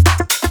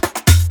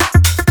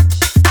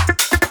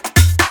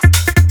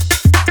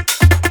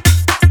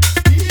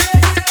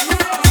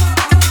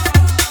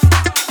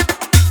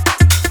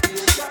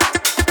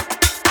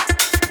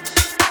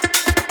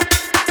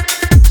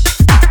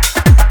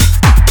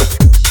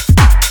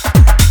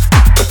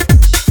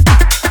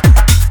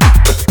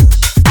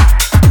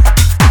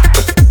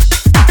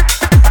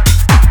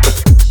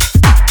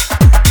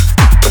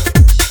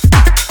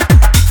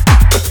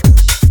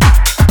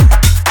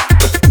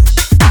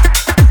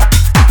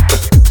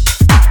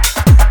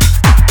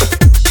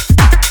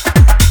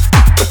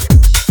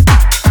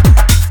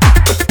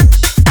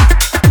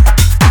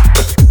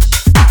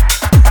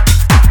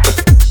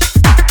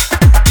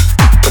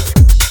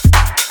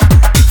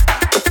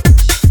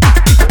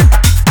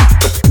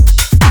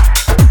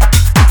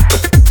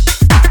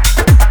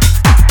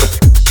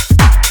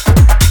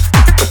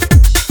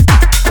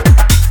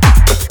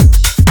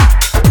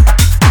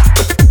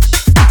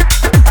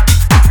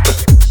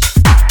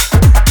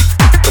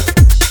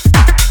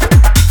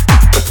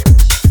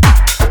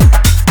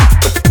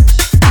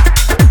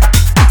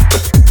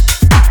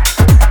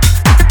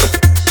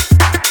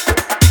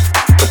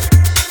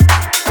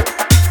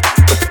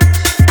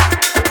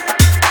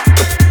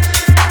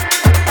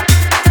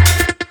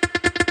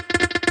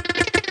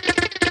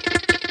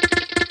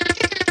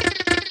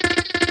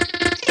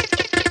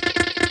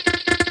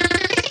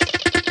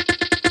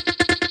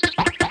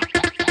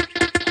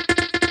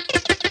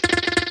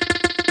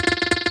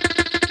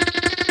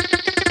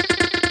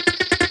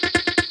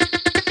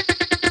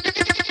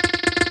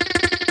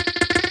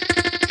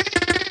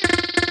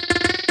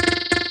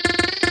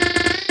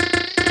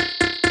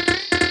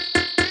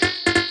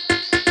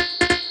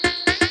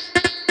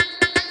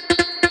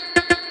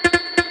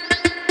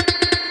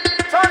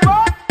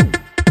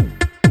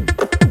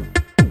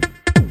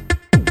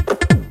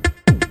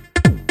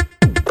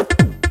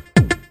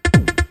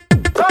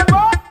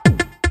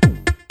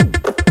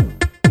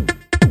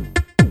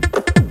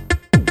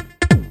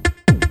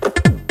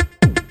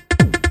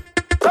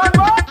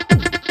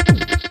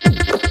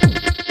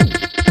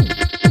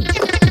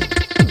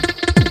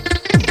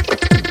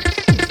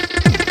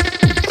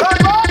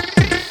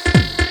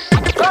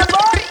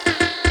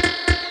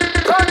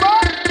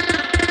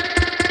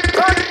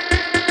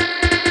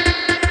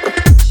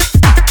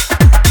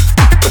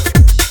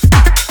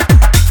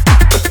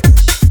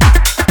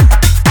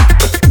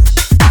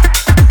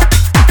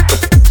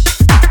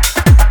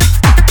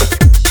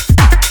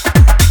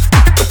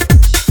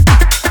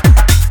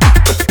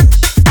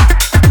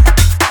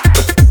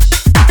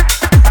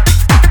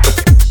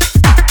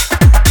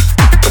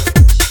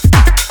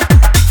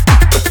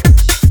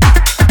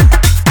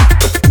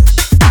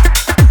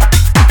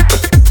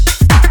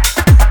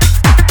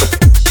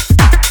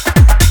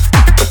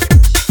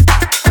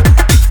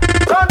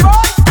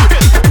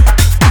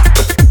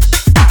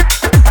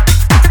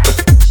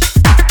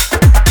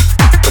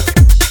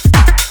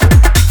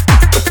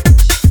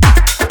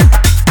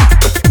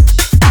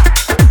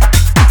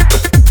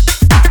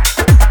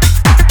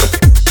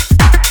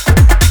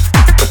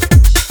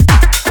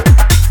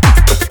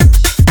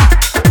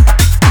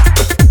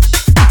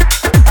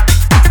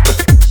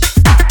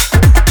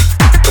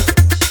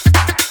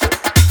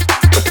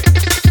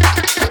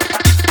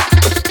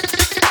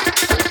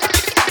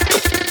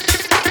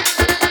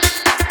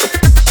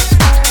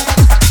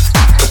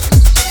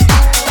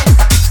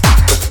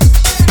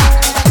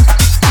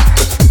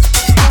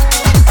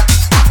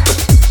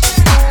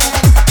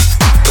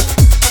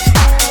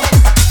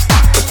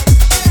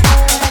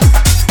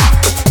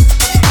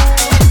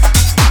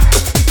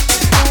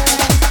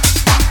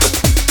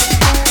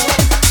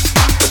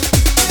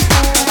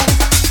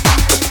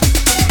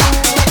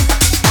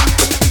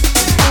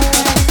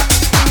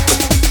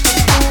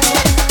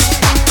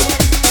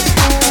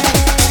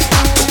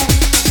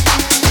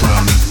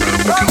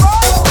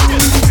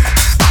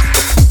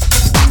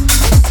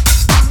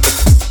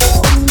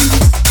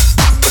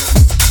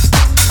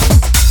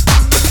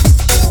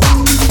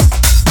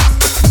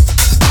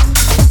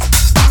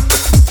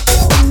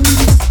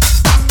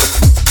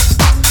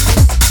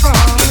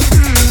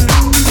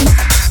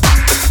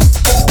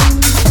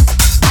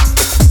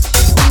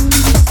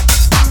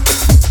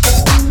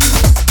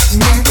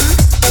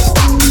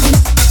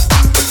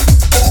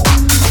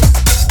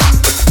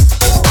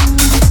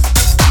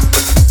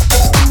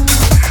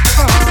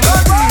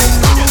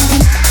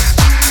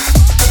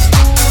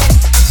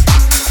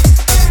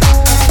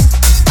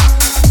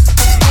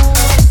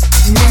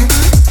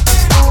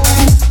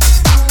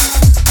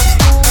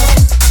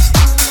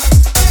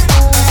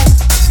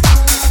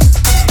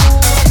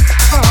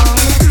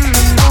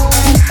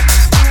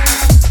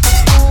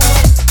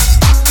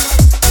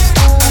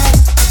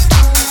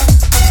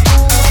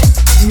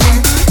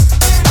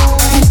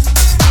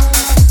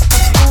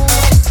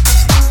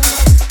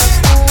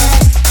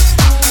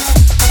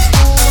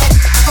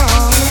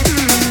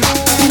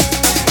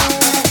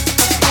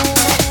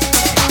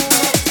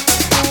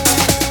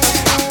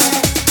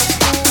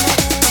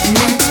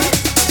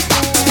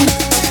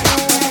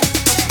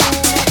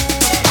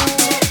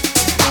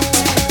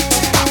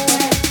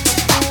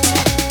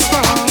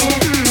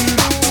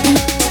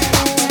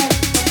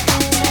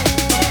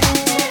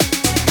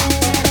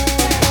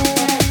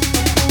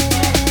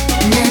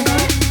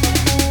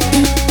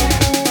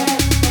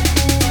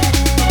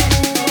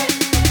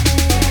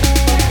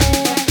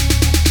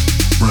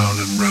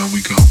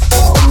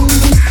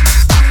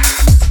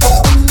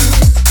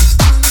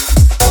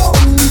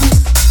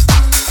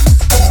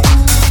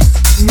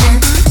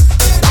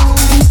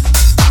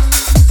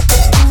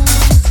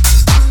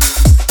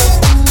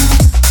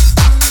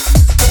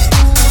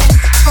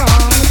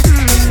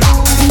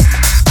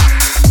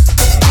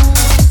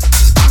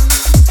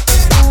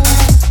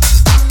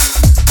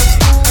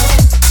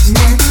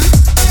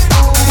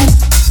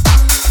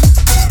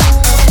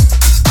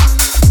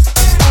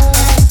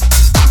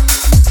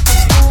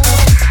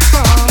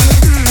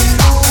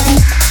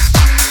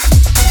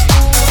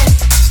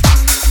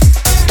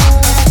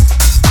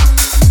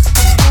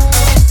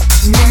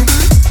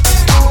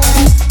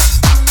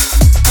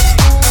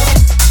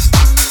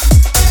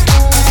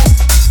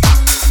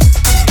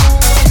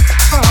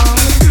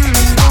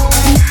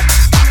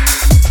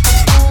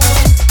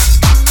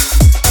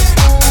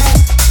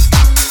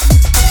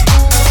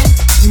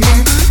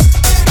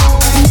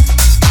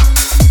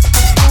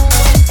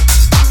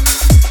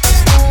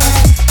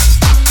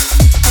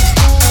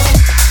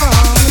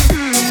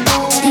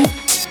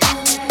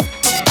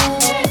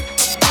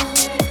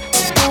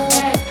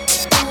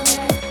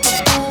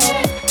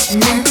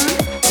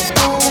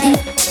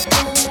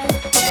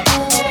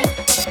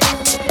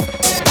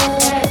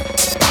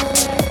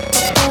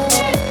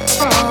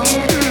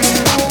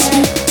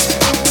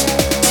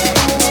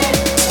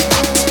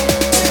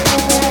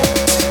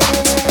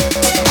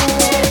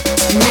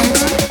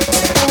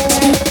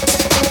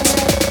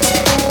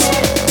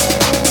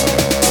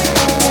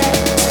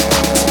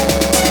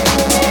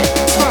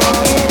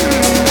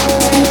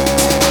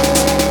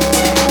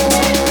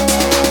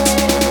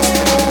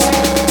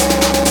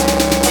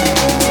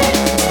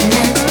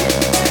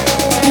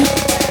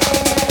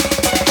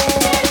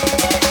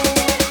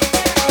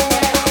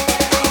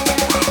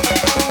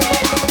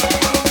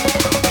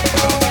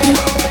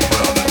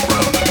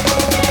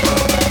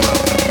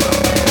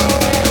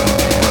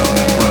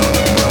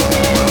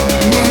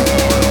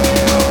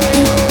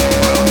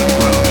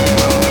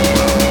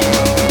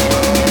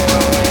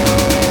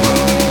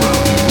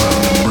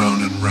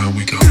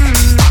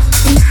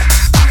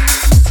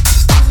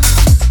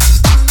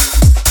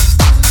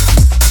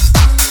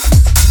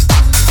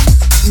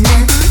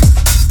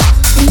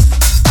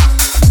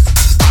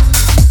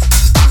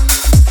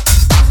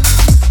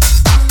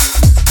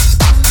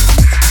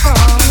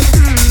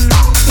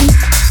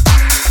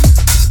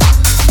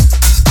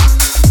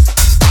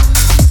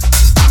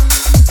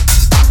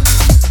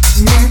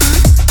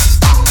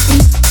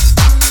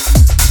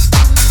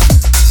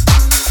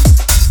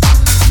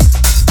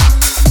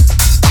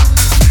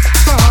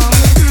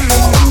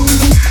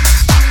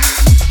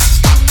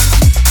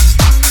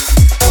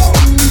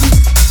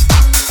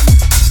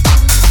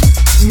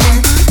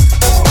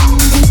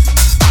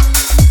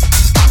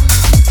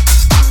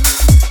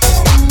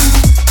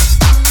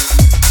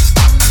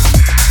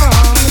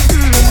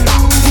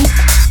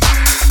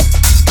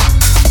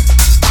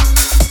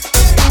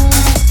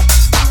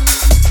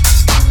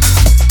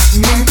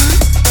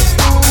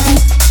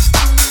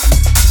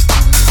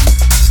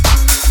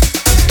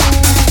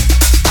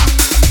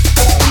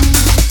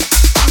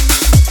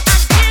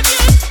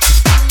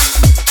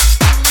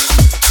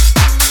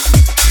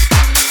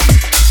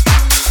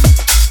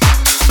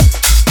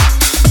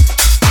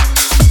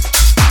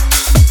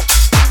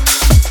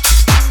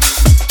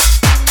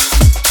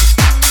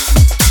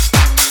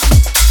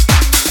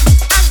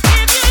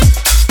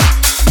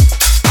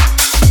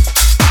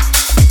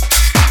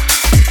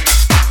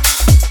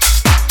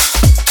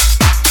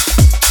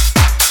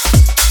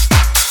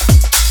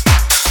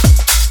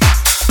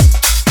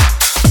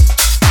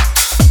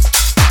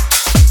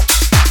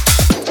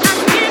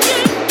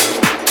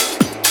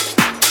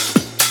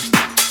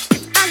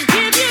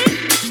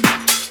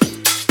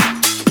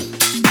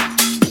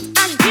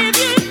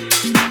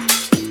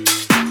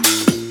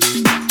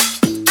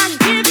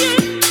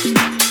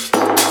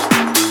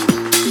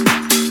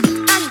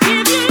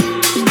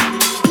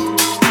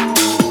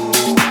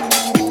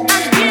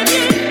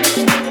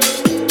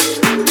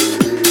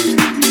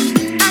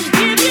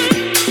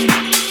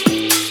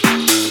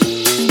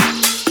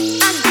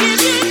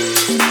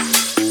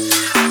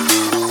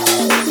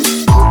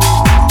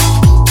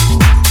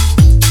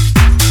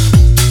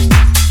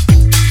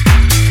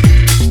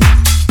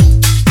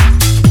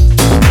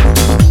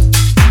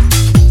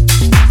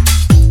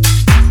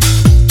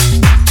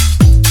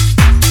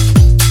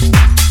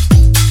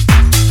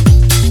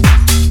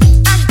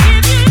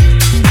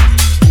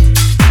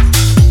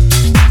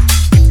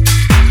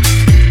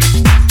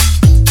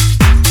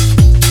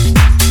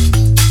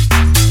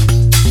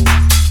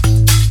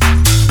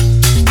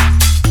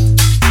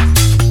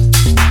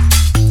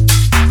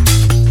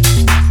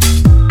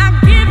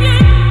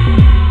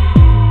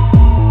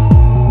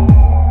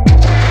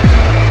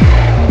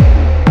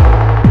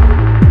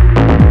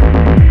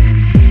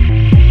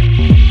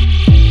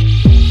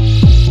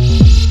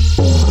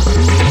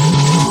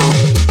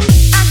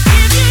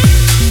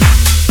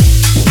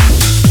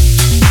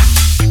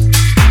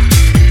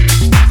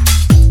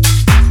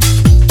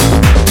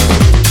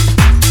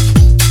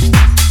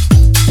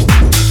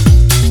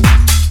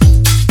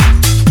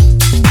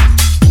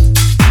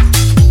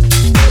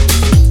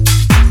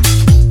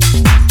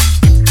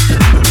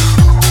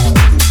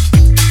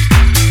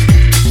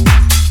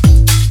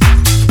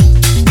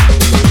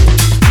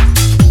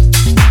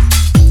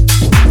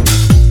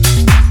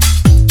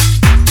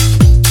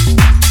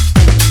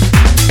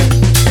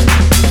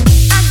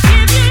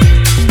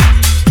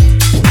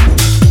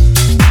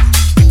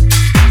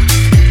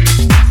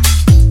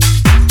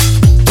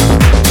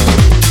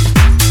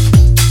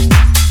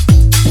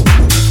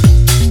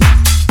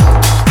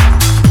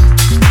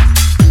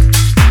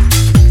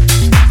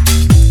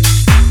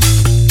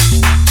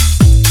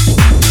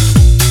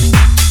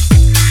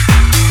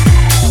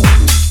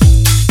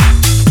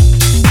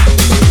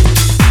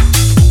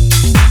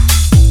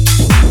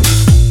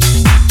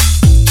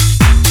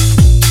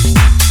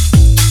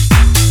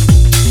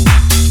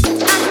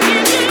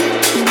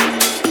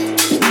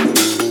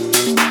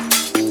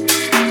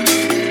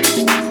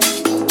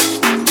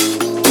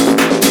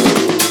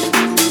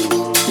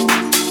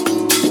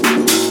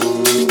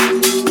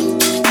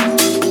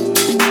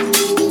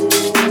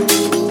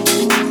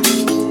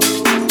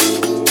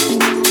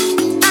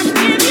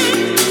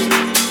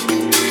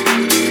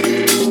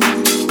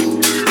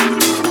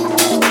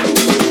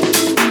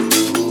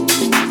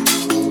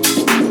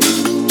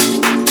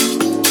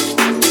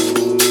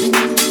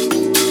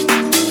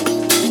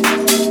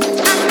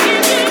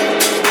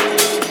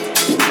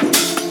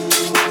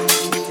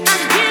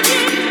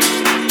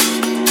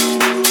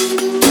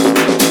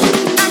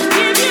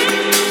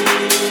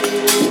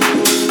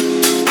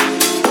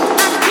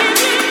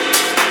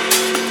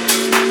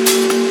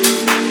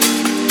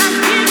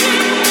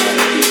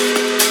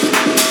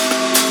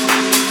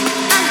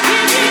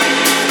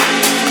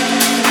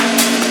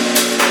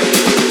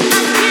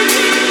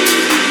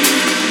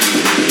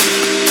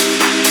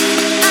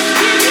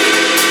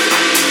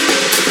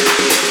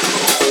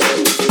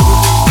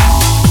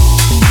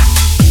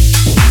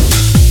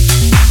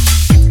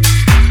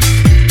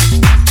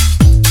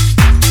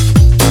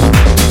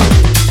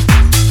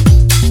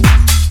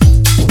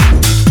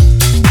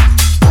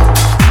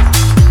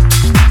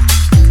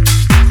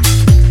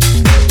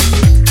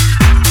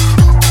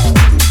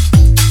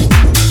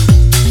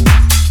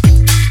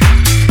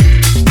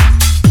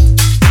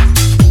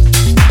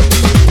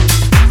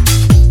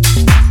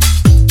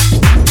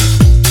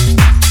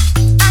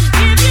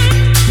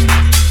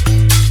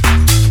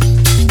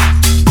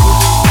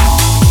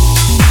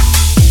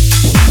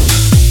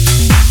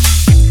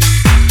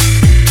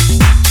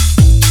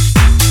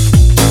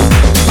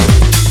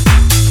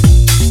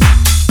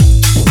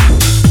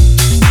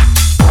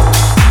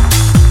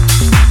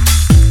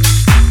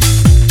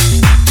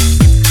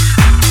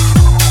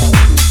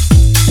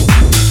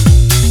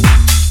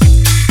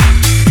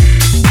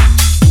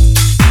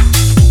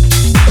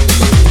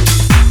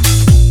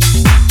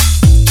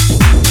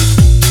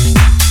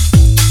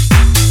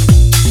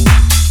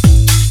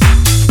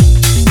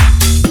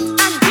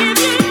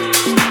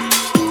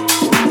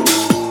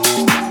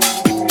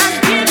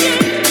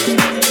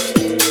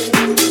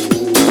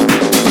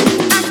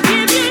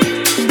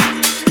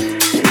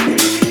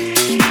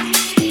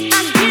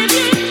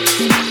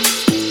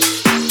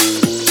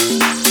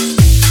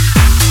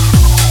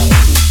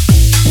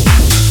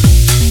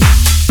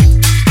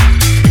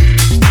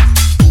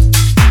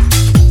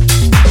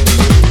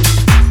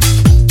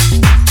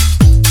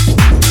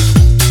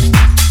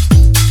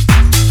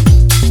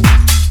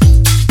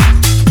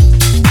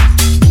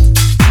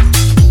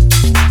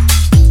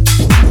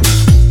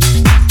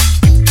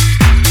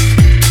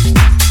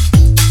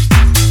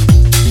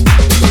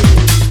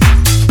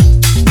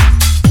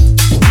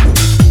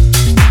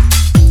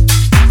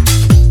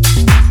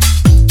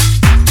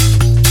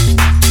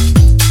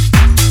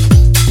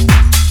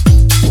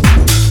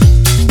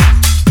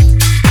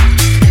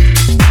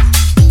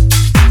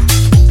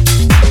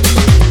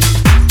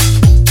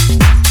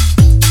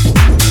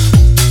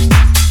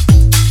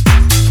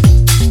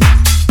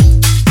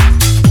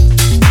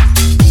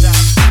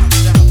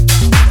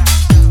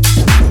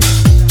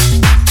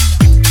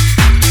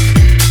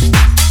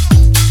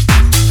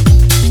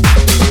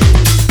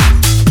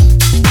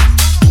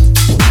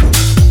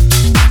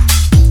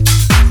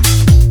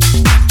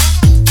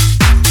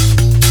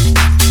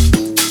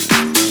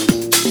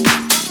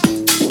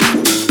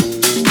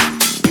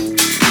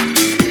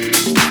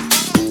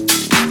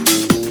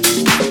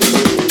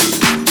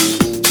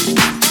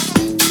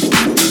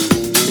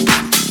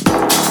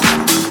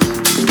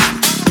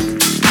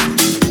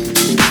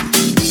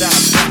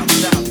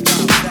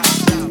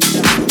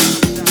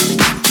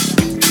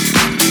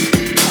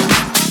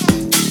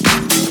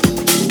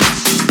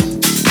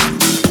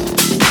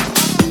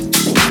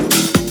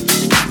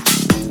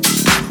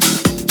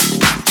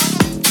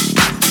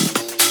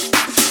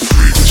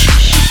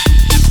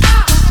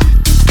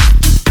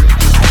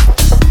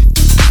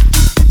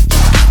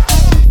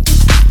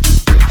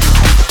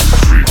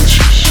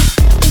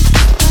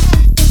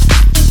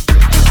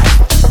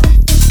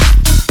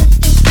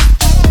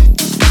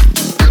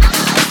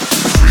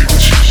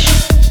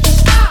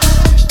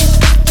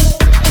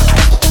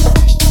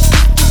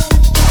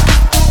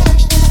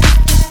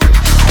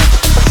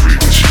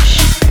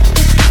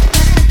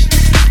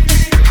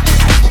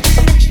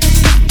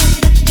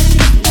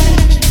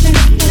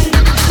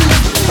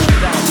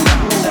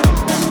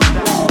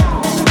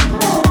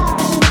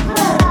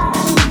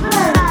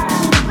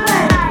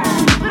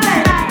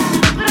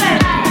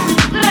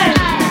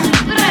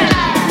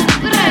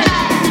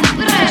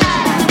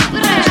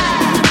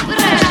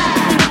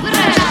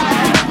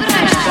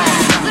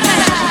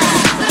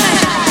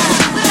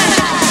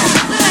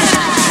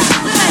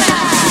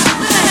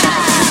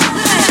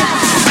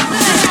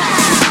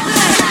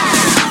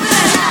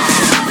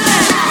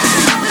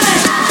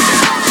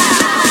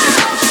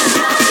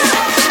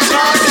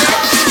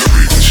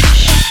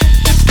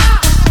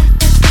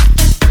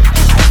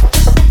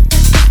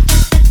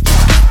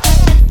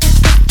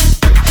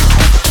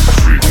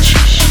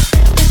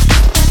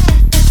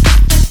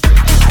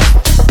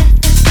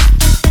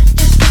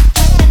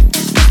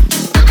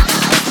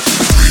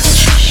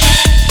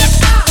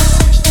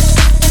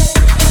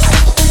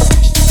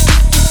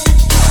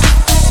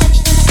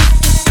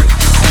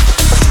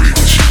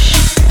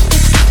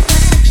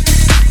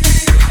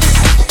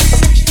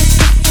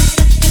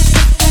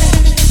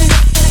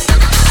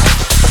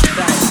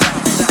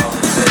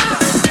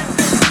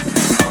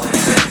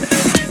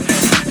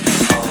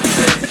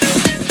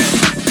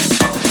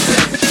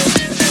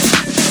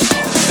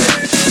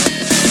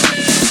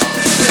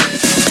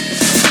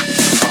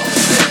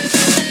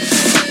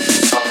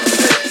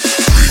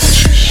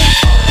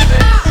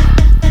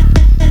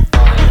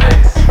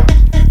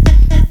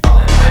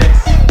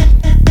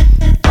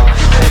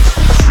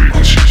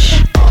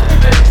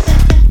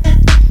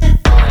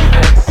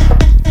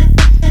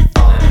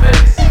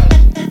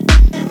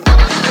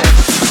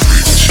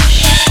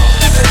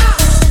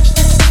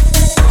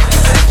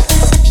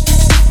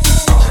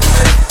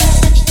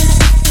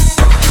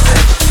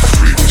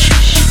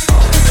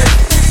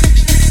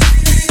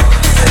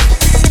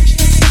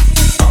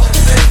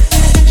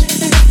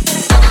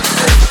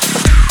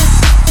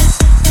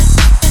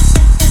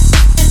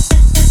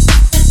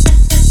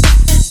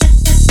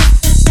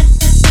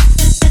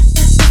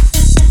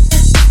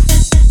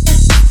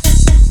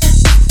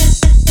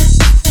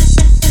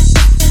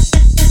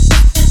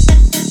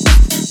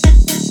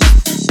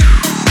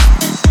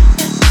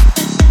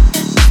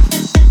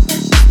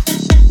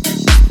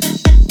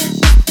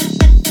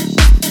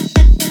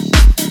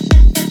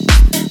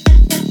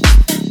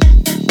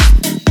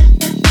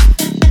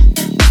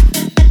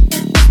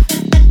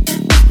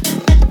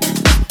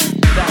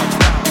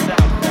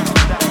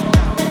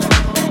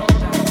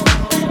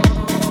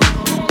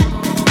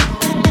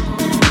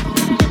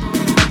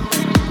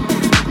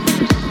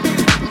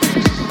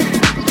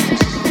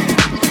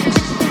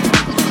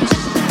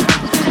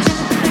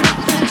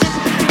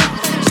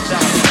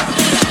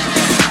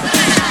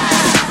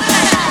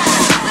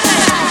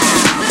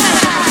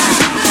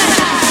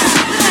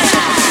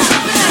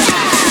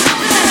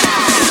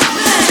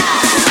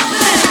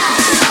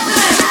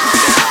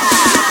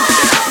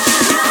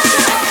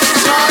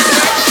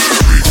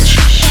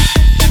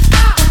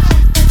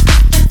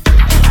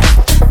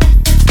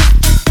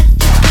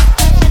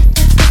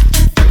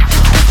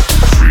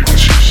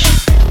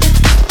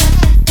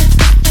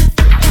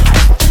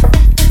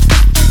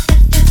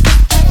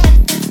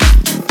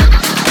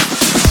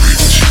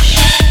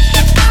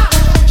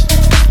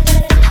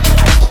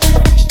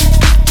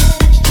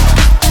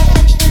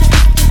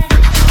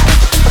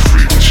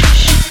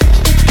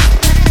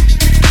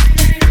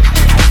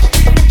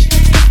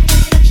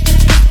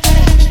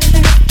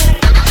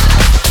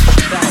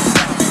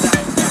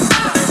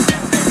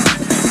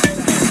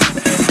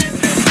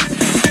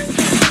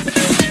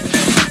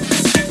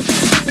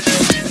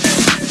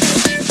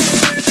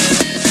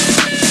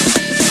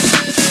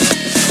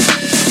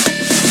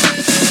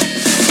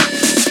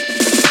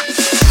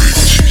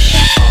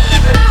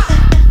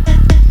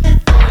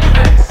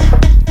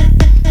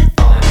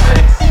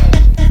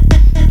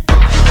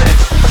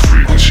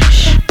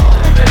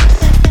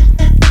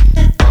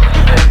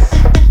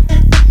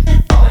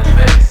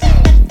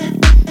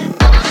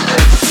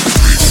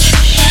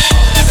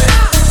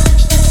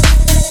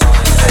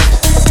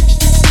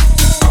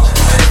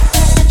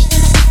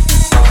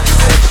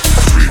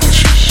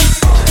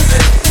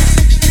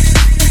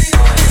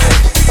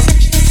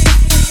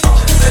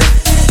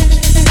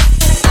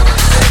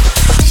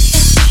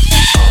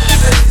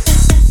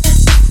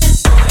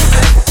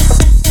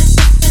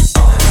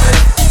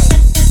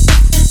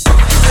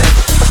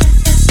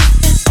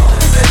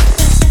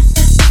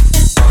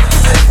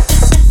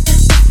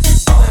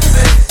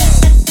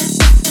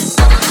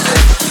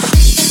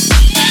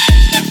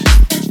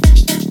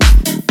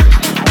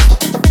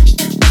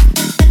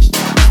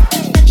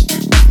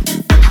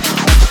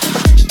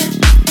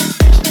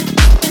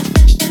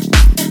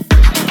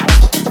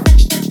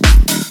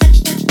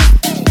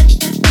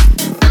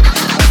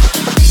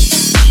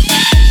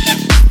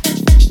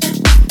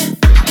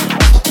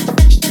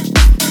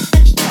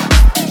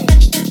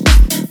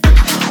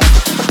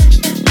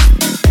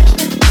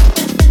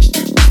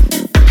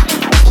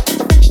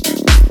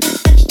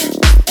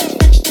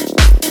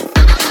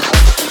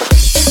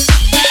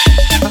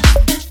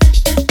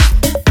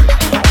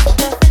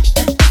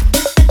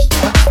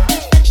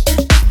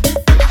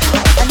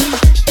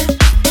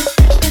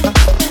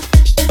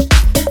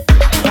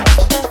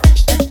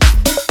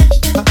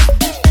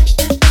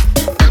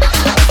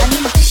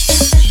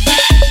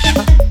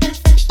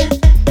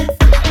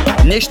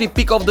 Dnešný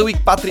Pick of the Week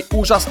patrí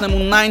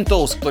úžasnému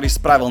Ninetales, ktorý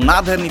spravil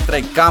nádherný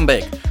track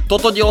Comeback.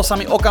 Toto dielo sa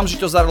mi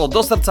okamžite zarilo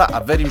do srdca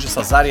a verím, že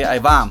sa zarie aj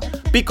vám.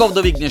 Pick of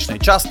the Week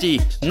dnešnej časti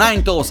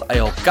Ninetales a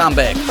jeho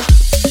Comeback.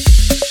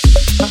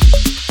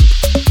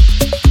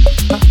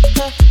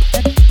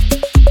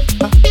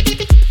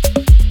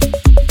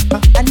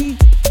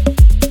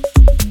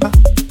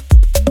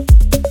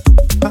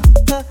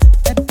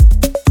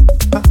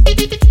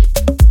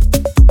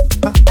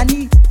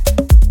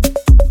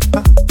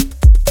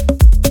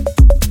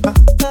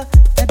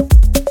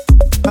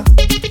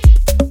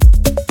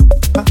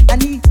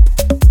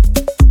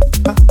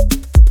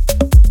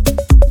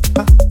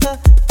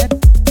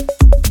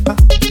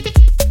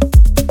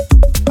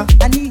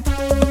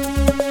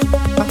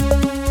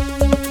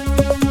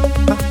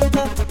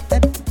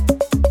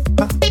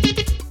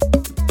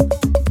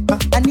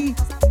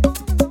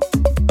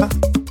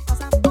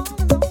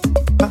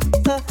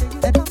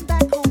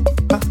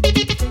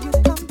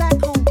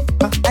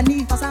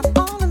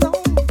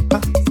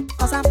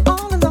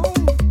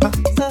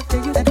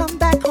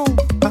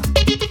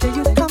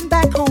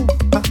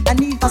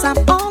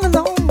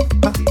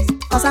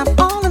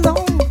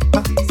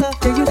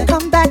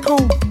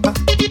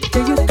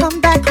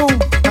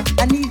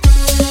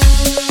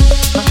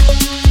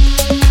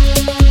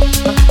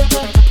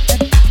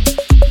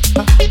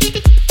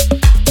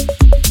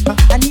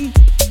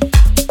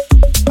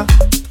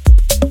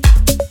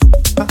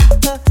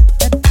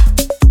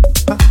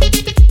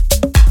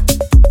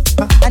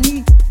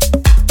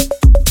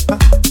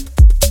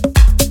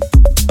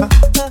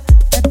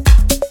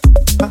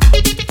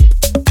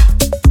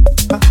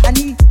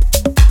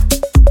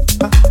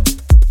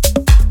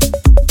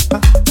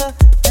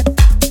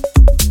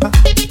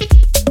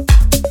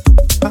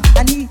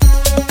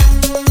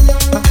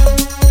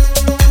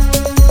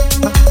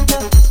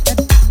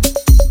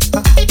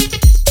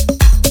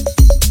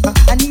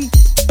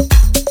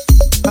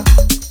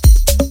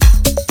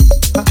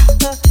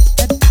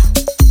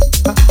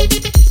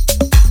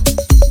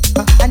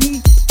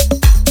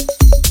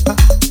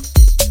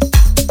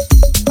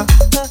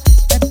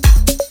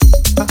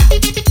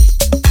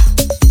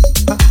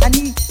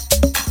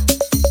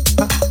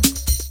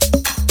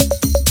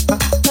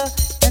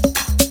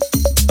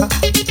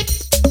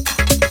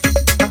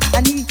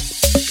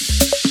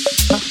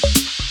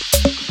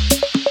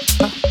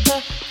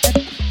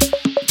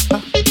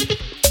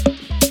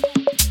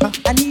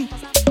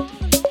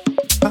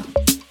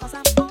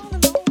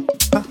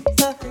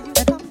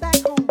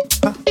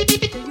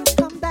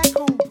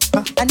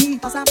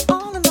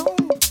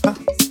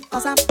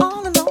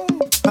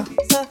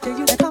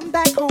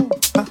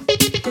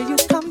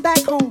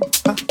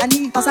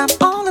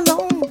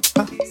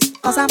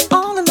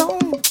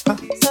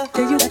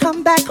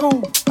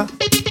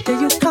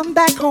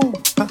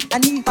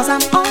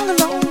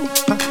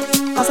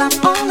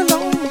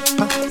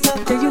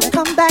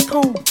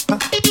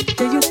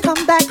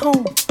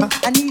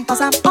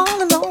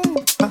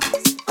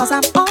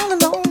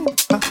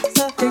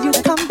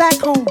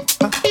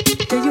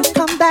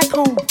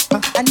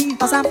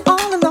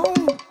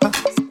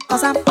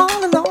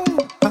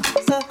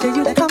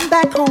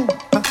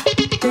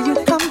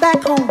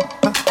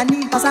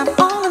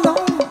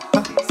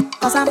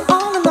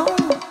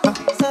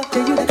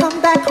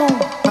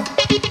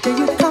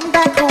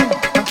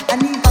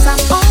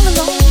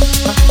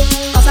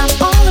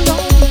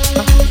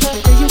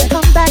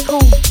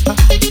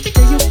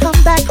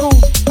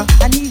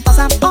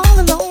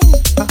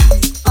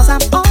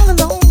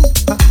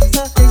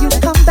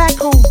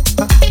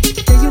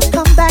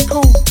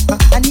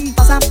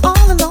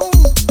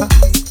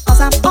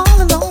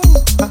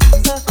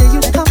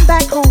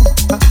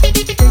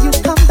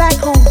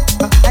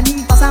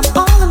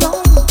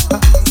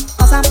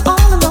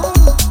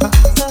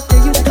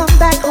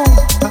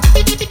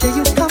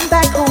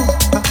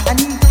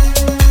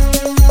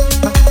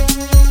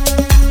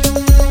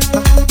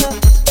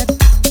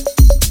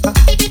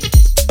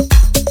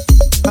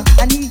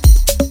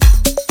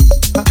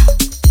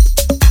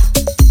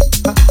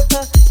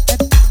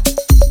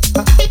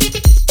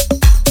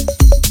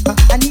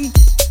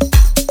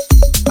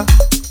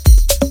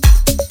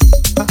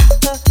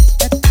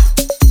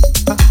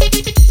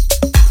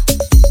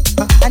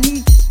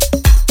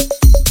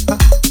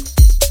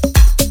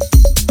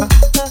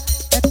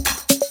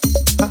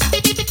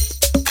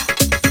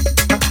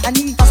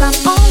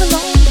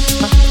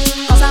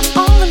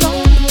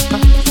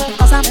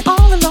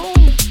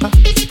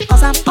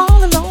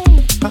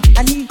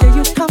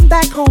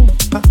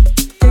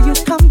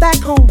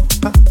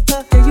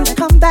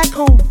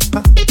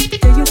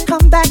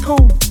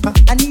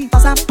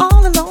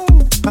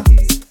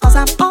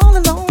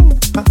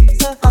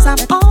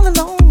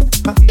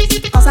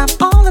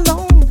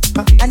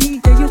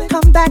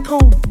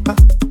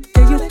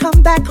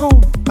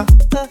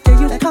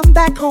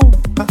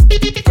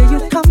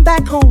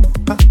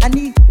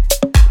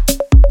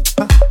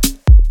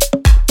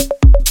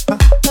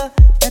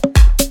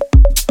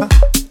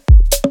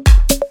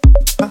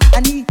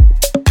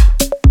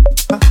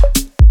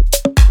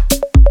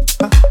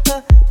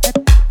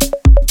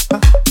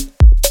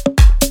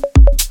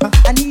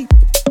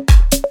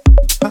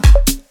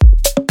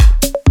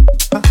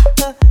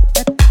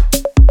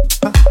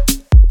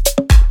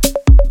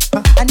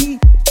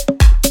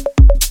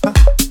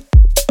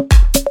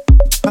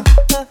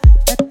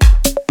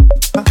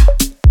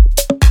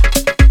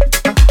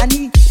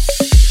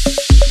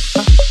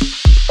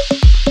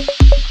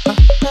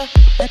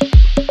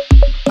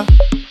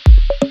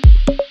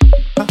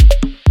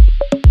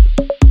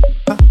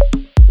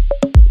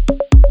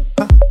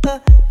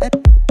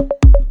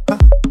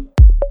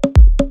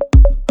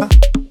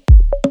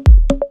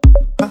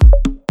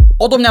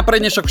 Odo mňa pre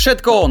dnešok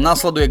všetko,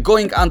 nasleduje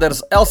Going Under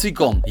s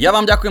LC-kom. Ja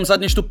vám ďakujem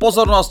za dnešnú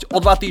pozornosť, o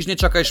 2 týždne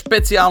čakaj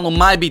špeciálnu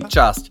My Beat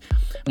časť.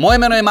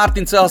 Moje meno je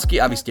Martin Cehelsky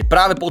a vy ste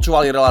práve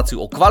počúvali reláciu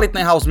o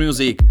kvalitnej house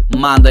music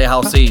Monday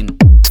Housin.